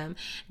in him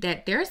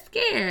that they're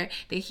scared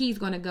that he's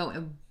going to go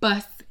and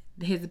bust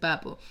his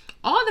bubble.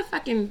 All the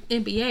fucking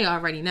NBA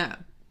already know.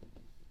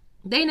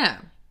 They know.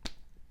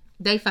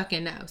 They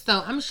fucking know.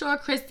 So I'm sure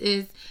Kris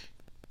is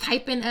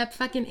typing up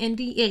fucking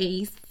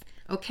NDAs,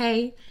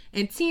 okay?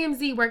 And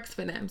TMZ works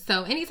for them.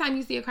 So anytime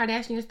you see a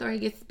Kardashian story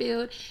get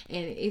spilled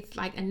and it's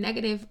like a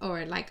negative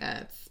or like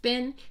a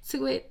spin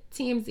to it,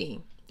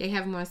 TMZ, they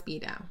have them on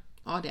speed dial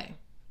all day.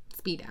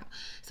 Speed dial.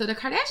 So the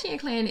Kardashian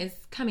clan is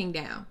coming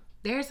down.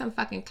 There's some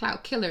fucking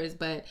clout killers,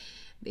 but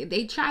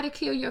they try to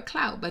kill your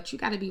clout, but you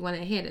got to be one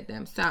ahead of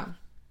them. So,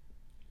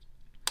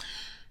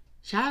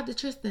 shout out to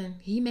Tristan.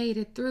 He made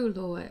it through,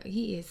 Lord.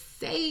 He is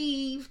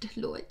saved.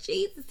 Lord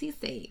Jesus, he's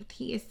saved.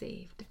 He is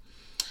saved.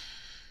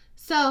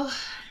 So,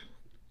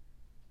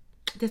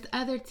 this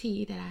other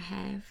tea that I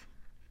have,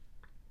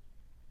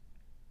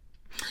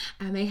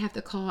 I may have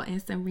to call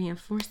in some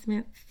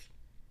reinforcements.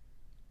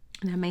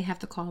 And I may have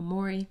to call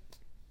Maury.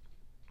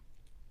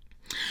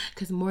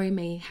 Because Maury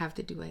may have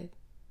to do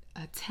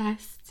a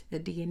test, a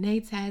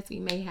DNA test. We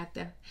may have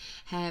to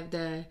have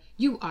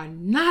you are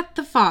not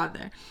the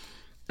father.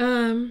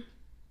 So,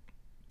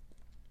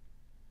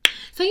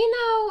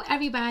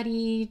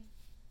 everybody,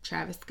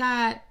 Travis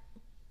Scott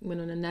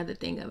went on another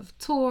thing of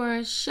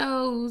tour,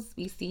 shows.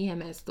 We see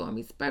him at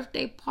Stormi's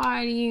birthday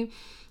party.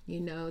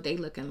 They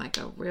looking like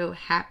a real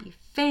happy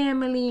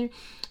family.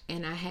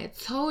 And I had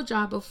told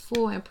y'all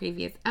before in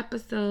previous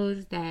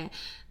episodes that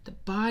the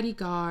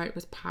bodyguard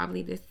was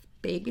probably this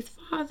baby's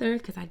father,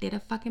 because I did a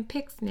fucking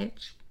pic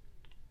snitch.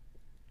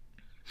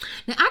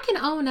 Now, I can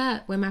own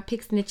up when my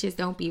pick snitches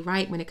don't be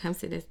right when it comes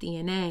to this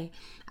DNA.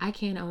 I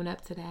can't own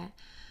up to that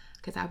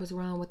because I was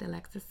wrong with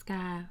Alexis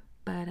Sky.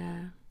 But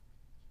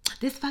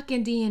this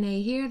fucking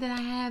DNA here that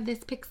I have,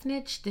 this pick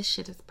snitch, this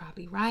shit is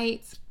probably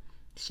right.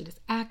 This shit is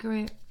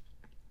accurate.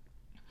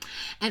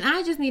 And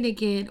I just need to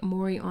get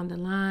Maury on the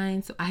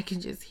line so I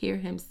can just hear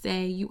him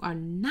say, "You are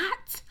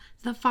not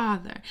the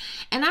father."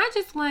 And I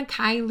just want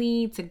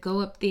Kylie to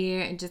go up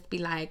there and just be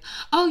like,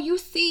 "Oh, you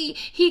see,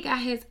 he got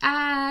his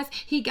eyes,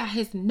 he got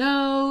his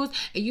nose."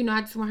 And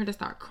I just want her to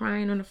start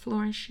crying on the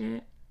floor and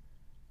shit.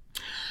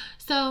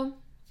 So,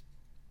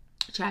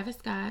 Travis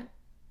Scott,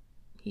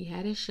 he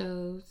had his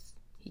shows.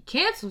 He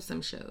canceled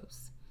some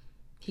shows.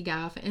 He got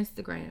off of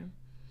Instagram.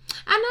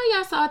 I know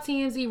y'all saw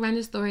TMZ run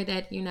the story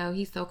that,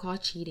 he's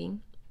so-called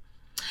cheating.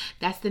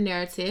 That's the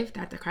narrative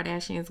that the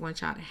Kardashians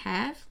want y'all to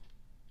have.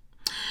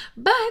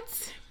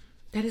 But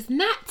that is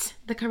not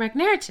the correct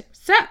narrative.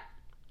 So,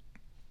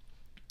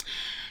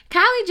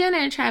 Kylie Jenner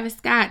and Travis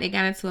Scott, they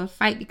got into a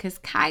fight because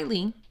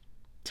Kylie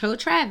told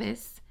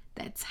Travis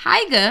that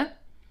Tyga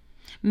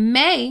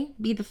may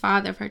be the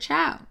father of her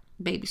child,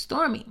 baby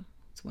Stormy.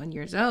 It's 1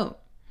 year old.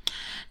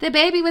 The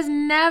baby was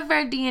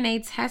never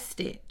DNA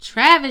tested.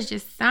 Travis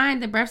just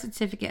signed the birth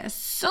certificate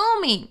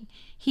assuming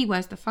he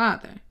was the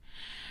father.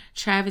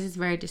 Travis is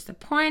very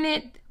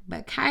disappointed,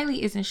 but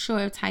Kylie isn't sure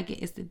if Tyga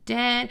is the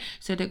dad,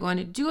 so they're going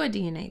to do a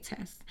DNA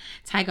test.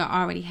 Tyga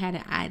already had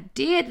an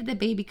idea that the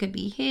baby could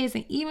be his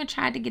and even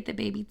tried to get the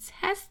baby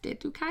tested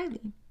through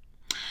Kylie.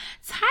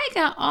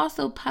 Tyga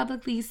also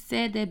publicly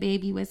said the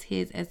baby was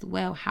his as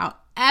well.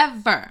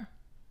 However,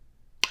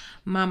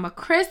 Mama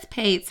Chris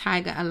paid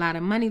Tyga a lot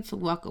of money to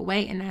walk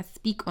away and not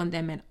speak on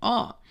them at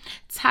all.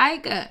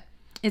 Tyga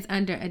is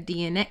under an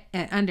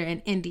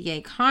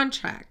NDA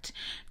contract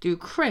through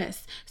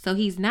Chris, so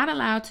he's not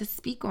allowed to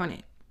speak on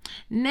it.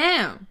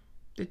 Now,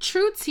 the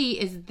true tea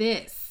is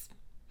this.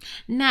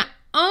 Not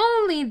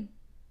only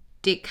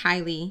did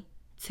Kylie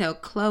tell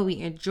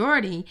Khloe and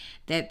Jordy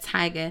that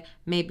Tyga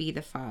may be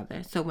the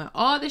father. So when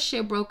all the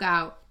shit broke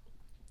out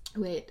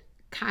with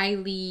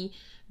Kylie,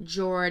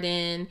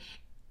 Jordan,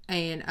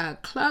 and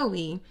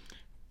Khloe,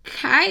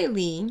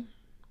 Kylie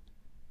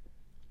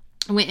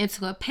went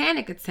into a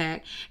panic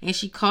attack and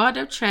she called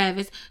up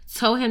Travis,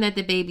 told him that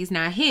the baby's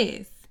not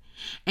his.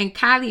 And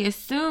Kylie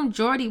assumed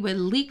Jordy would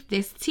leak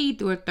this tea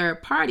through a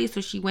third party,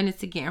 so she wanted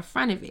to get in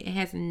front of it. It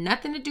has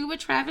nothing to do with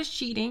Travis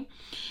cheating.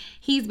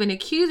 He's been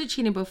accused of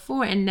cheating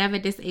before and never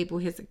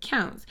disabled his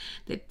accounts.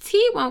 The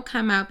tea won't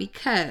come out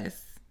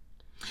because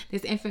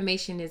this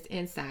information is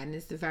inside and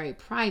it's very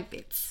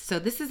private. So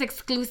this is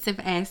exclusive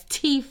as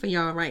tea for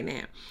y'all right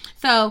now.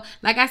 So,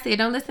 like I said,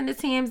 don't listen to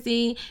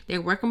TMZ.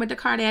 They're working with the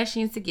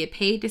Kardashians to get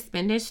paid to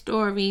spin their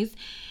stories.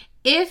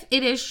 If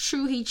it is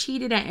true he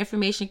cheated, that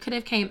information could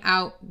have came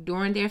out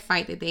during their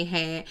fight that they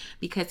had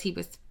because he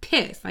was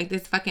pissed. Like,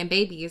 this fucking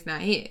baby is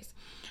not his.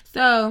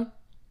 So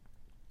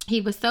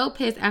he was so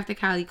pissed after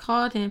Kylie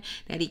called him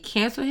that he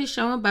canceled his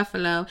show in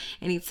Buffalo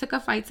and he took a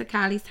flight to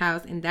Kylie's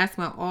house, and that's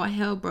when all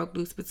hell broke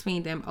loose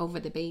between them over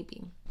the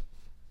baby.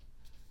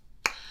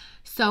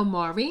 So,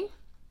 Maury,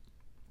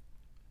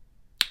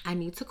 I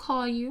need to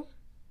call you.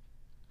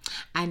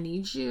 I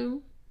need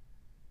you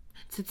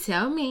to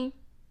tell me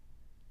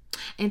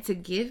and to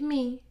give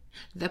me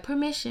the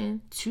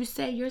permission to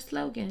say your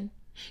slogan.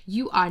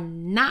 You are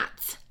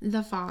not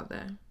the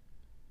father.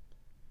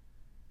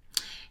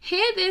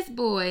 Here this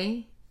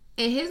boy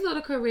and his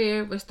little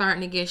career was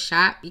starting to get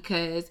shot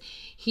because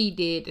he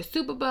did the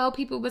Super Bowl.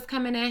 People was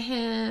coming at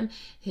him.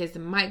 His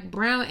Mike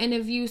Brown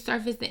interview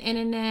surfaced the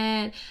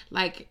internet,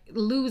 like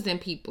losing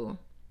people.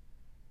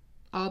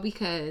 All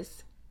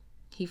because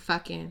he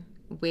fucking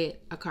with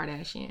a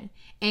Kardashian.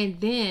 And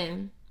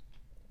then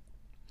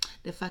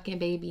the fucking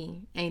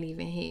baby ain't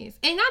even his.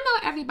 And I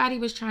know everybody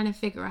was trying to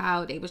figure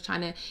out, they was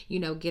trying to,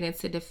 get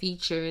into the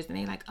features. And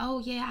they like, oh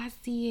yeah, I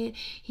see it.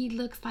 He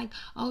looks like,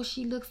 oh,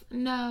 she looks,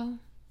 no.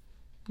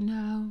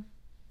 And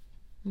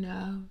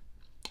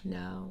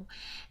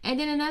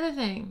then another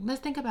thing,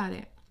 let's think about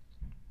it.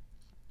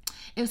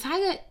 If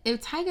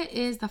Tyga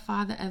is the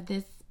father of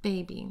this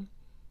baby,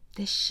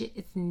 this shit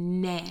is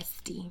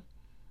nasty.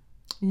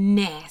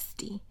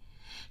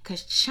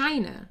 Because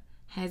China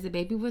has a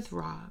baby with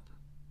Rob.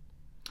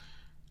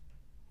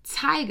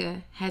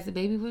 Tyga has a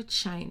baby with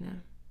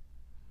China.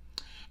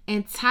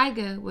 And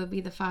Tyga will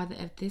be the father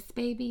of this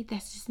baby.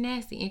 That's just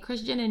nasty. And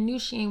Kris Jenner knew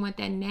she ain't want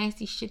that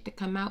nasty shit to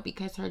come out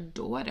because her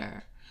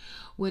daughter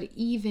would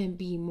even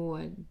be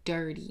more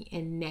dirty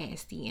and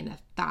nasty and a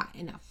thought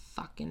and a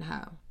fucking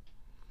hoe.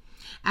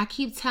 I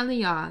keep telling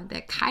y'all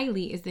that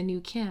Kylie is the new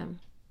Kim.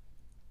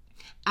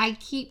 I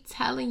keep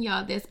telling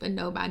y'all this, but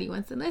nobody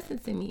wants to listen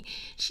to me.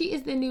 She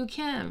is the new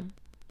Kim.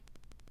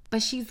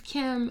 But she's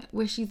Kim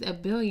where she's a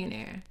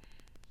billionaire.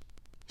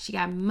 She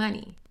got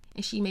money.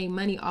 And she made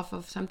money off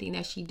of something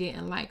that she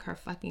didn't like, her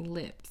fucking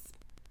lips.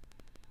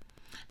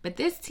 But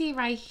this tea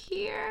right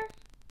here,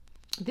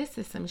 This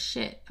is some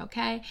shit,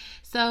 okay?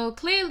 So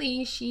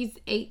clearly she's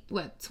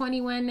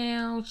 21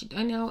 now. She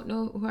don't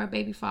know who her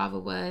baby father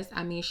was.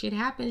 I mean, shit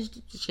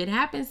happens. Shit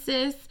happens,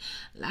 sis.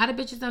 A lot of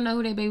bitches don't know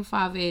who their baby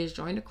father is.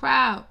 Join the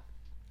crowd.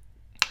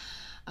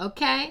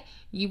 Okay?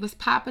 You was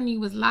popping, you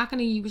was locking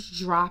it, you was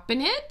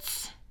dropping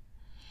it.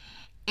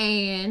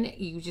 And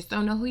you just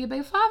don't know who your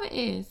baby father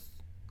is.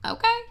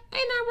 Okay?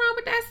 Ain't nothing wrong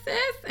with that,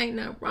 sis. Ain't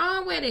nothing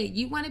wrong with it.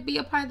 You want to be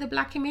a part of the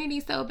black community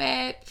so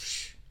bad.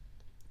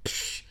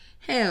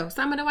 Hell,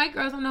 some of the white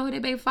girls don't know who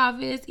their baby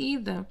father is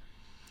either.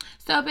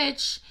 So,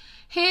 bitch,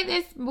 here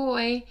this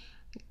boy,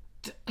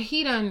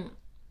 he done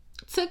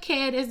took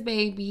care of this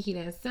baby. He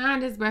done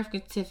signed his birth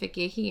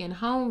certificate. He in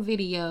home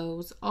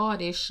videos, all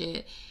this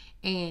shit.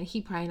 And he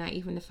probably not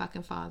even the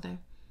fucking father.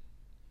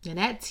 And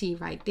that tea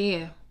right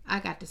there, I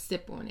got to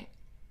sip on it.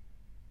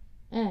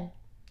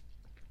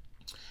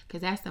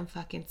 Because that's some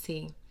fucking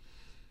tea.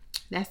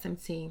 That's some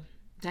tea.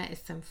 That is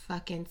some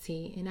fucking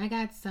tea. And I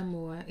got some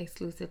more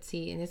exclusive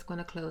tea. And it's going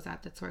to close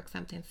out the Twerk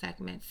Something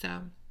segment.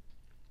 So,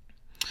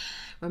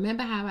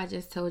 remember how I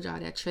just told y'all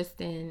that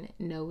Tristan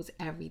knows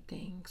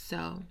everything.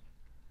 So,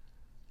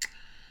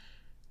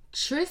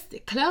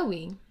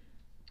 Chloe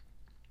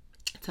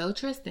told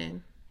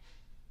Tristan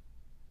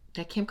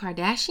that Kim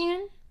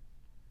Kardashian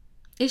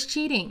is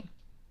cheating.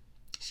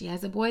 She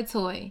has a boy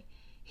toy.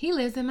 He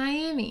lives in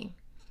Miami.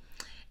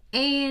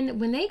 And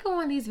when they go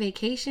on these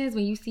vacations,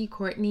 when you see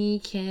Courtney,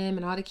 Kim,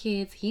 and all the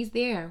kids, he's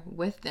there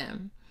with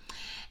them.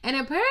 And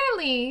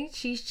apparently,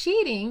 she's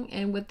cheating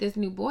and with this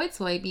new boy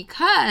toy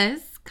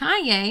because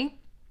Kanye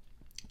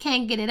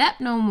can't get it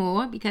up no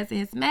more because of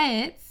his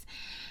meds.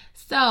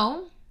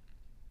 So,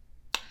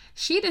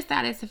 she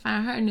decided to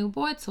find her a new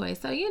boy toy.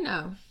 So,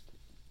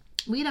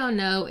 we don't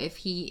know if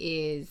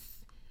he is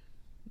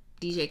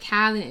DJ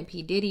Khaled and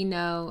P. Diddy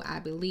know. I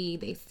believe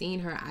they've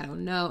seen her. I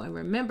don't know. And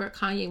remember,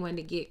 Kanye wanted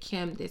to get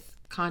Kim this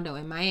condo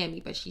in Miami,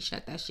 but she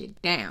shut that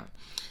shit down.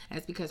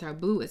 That's because her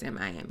boo is in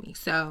Miami.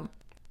 So,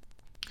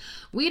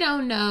 we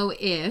don't know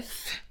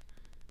if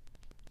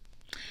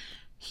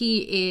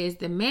he is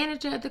the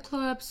manager of the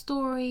club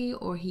story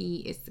or he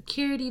is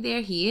security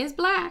there. He is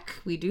black.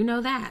 We do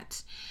know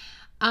that.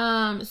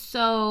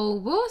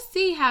 So, we'll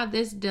see how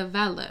this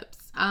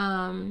develops.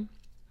 A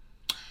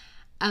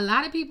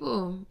lot of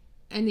people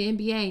in the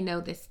NBA know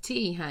this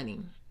tea,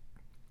 honey.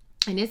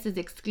 And this is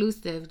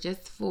exclusive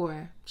just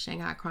for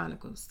Shanghai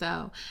Chronicles.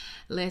 So,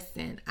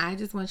 listen, I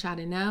just want y'all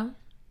to know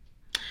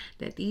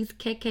that these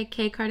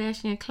KKK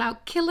Kardashian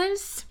clout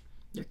killers,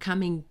 they're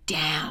coming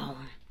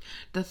down.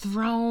 The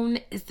throne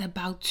is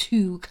about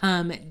to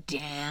come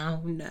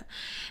down.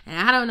 And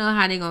I don't know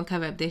how they're going to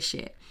cover up this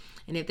shit.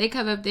 And if they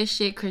cover up this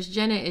shit, Kris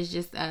Jenner is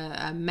just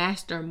a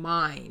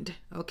mastermind,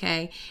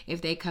 okay?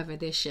 If they cover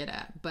this shit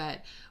up.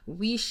 But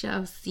we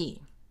shall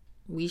see.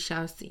 We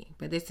shall see.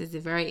 But this is a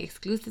very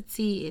exclusive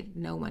tea.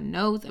 No one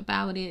knows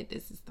about it.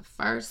 This is the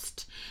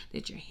first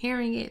that you're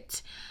hearing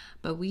it.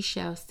 But we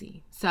shall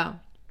see. So,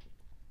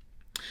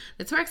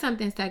 the Twerk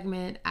Something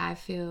segment, I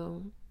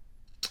feel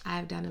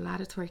I've done a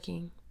lot of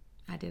twerking.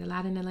 I did a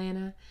lot in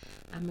Atlanta.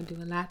 I'm going to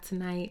do a lot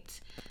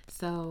tonight.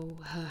 So,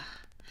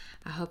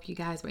 I hope you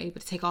guys were able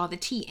to take all the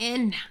tea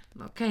in.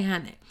 Okay,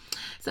 honey.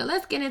 So,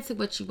 let's get into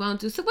what you won't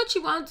do. So, what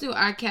you won't do,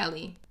 R.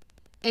 Kelly,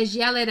 is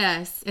yell at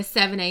us at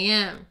 7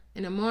 a.m.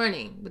 in the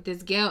morning with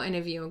this Gayle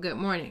interview on Good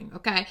Morning,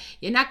 okay?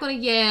 You're not going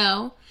to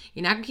yell.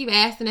 You're not going to keep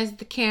asking us with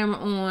the camera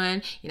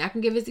on. You're not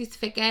going to give us these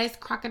fake-ass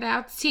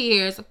crocodile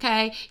tears,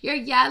 okay? You're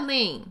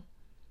yelling.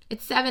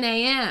 It's 7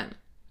 a.m.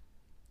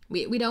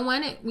 We don't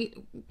want it.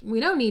 We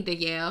don't need the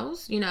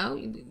yells, We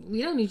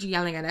don't need you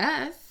yelling at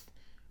us.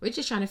 We're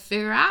just trying to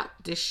figure out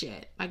this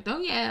shit. Like,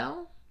 don't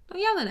yell.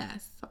 Don't yell at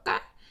us, okay?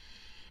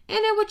 And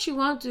then what you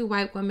won't do,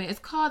 white woman, is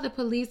call the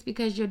police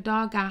because your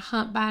dog got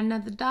humped by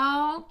another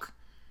dog.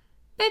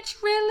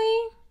 Bitch,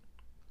 really?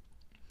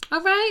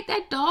 All right,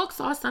 that dog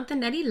saw something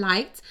that he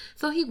liked,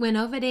 so he went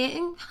over there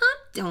and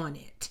humped on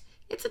it.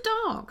 It's a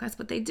dog. That's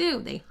what they do.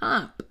 They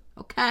hump,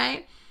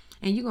 okay?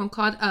 And you gonna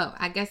call? Oh,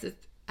 I guess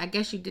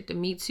you did the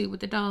Me Too with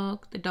the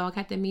dog. The dog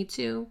had the Me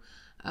Too.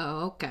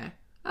 Oh, okay,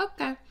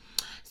 okay.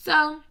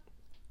 So,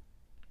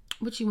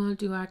 what you want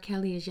to do, R.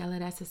 Kelly, is yell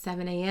at us at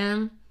 7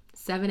 a.m.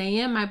 7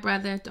 a.m., my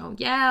brother. Don't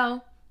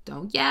yell.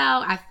 Don't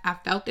yell. I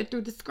felt it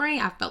through the screen.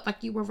 I felt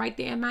like you were right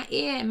there in my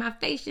ear, in my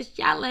face, just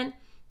yelling.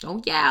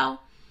 Don't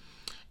yell.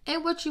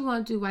 And what you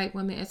want to do, white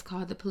woman, is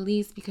call the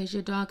police because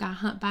your dog got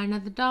humped by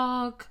another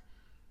dog.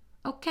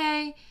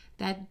 Okay?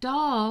 That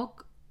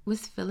dog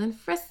was feeling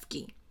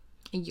frisky.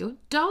 And your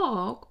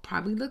dog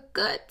probably looked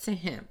good to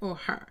him or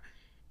her.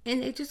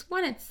 And they just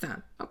wanted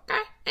some.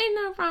 Okay? Ain't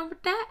nothing wrong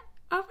with that.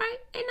 All right?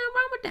 Ain't nothing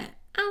wrong with that.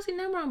 I don't see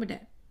nothing wrong with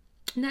that.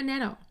 Nothing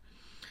at all.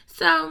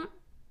 So,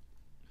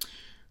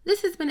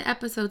 this has been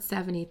episode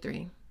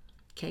 73.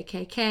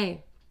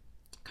 KKK.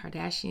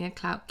 Kardashian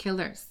Clout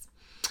Killers.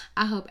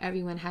 I hope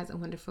everyone has a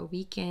wonderful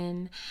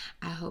weekend.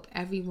 I hope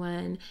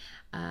everyone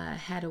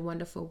had a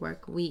wonderful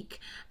work week.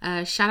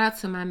 Shout out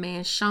to my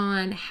man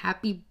Sean.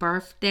 Happy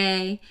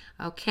birthday.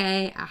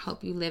 Okay. I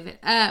hope you live it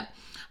up.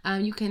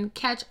 You can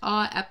catch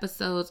all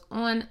episodes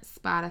on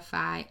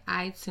Spotify,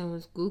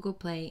 iTunes, Google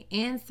Play,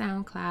 and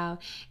SoundCloud.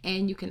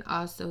 And you can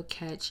also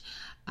catch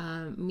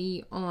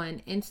me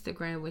on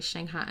Instagram with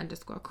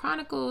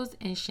Shanghai_Chronicles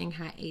and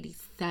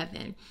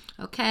Shanghai87.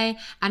 Okay?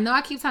 I know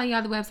I keep telling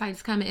y'all the website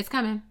is coming. It's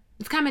coming.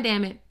 It's coming,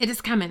 damn it. It is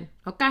coming.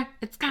 Okay?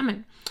 It's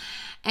coming.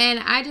 And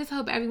I just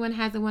hope everyone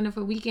has a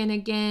wonderful weekend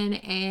again.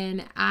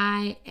 And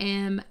I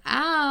am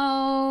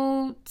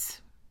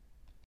out.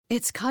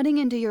 It's cutting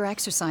into your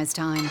exercise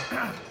time.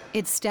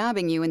 It's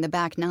stabbing you in the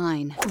back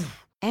nine.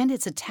 And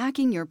it's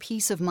attacking your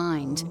peace of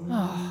mind.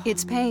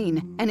 It's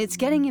pain, and it's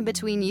getting in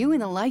between you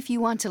and the life you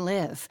want to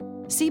live.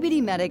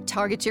 CBD Medic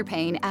targets your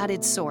pain at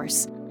its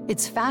source.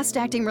 It's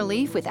fast-acting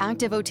relief with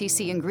active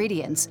OTC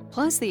ingredients,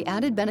 plus the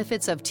added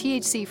benefits of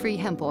THC-free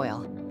hemp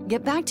oil.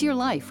 Get back to your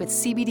life with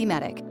CBD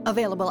Medic,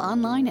 available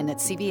online and at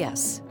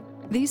CVS.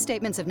 These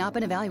statements have not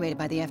been evaluated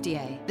by the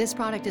FDA. This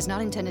product is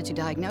not intended to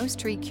diagnose,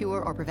 treat,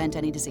 cure, or prevent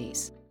any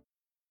disease.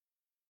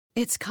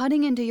 It's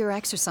cutting into your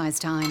exercise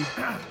time.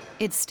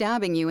 It's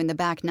stabbing you in the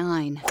back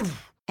nine.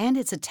 And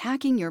it's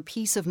attacking your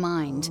peace of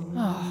mind.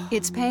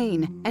 It's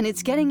pain, and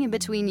it's getting in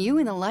between you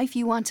and the life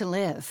you want to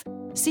live.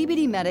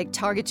 CBD Medic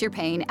targets your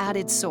pain at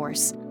its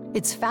source.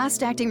 It's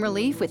fast-acting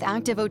relief with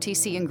active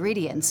OTC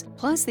ingredients,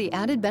 plus the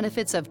added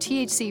benefits of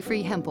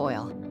THC-free hemp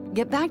oil.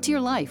 Get back to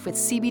your life with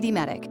CBD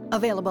Medic,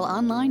 available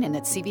online and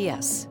at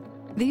CVS.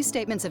 These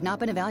statements have not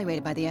been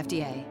evaluated by the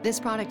FDA. This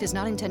product is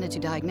not intended to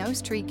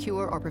diagnose, treat,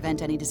 cure, or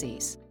prevent any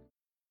disease.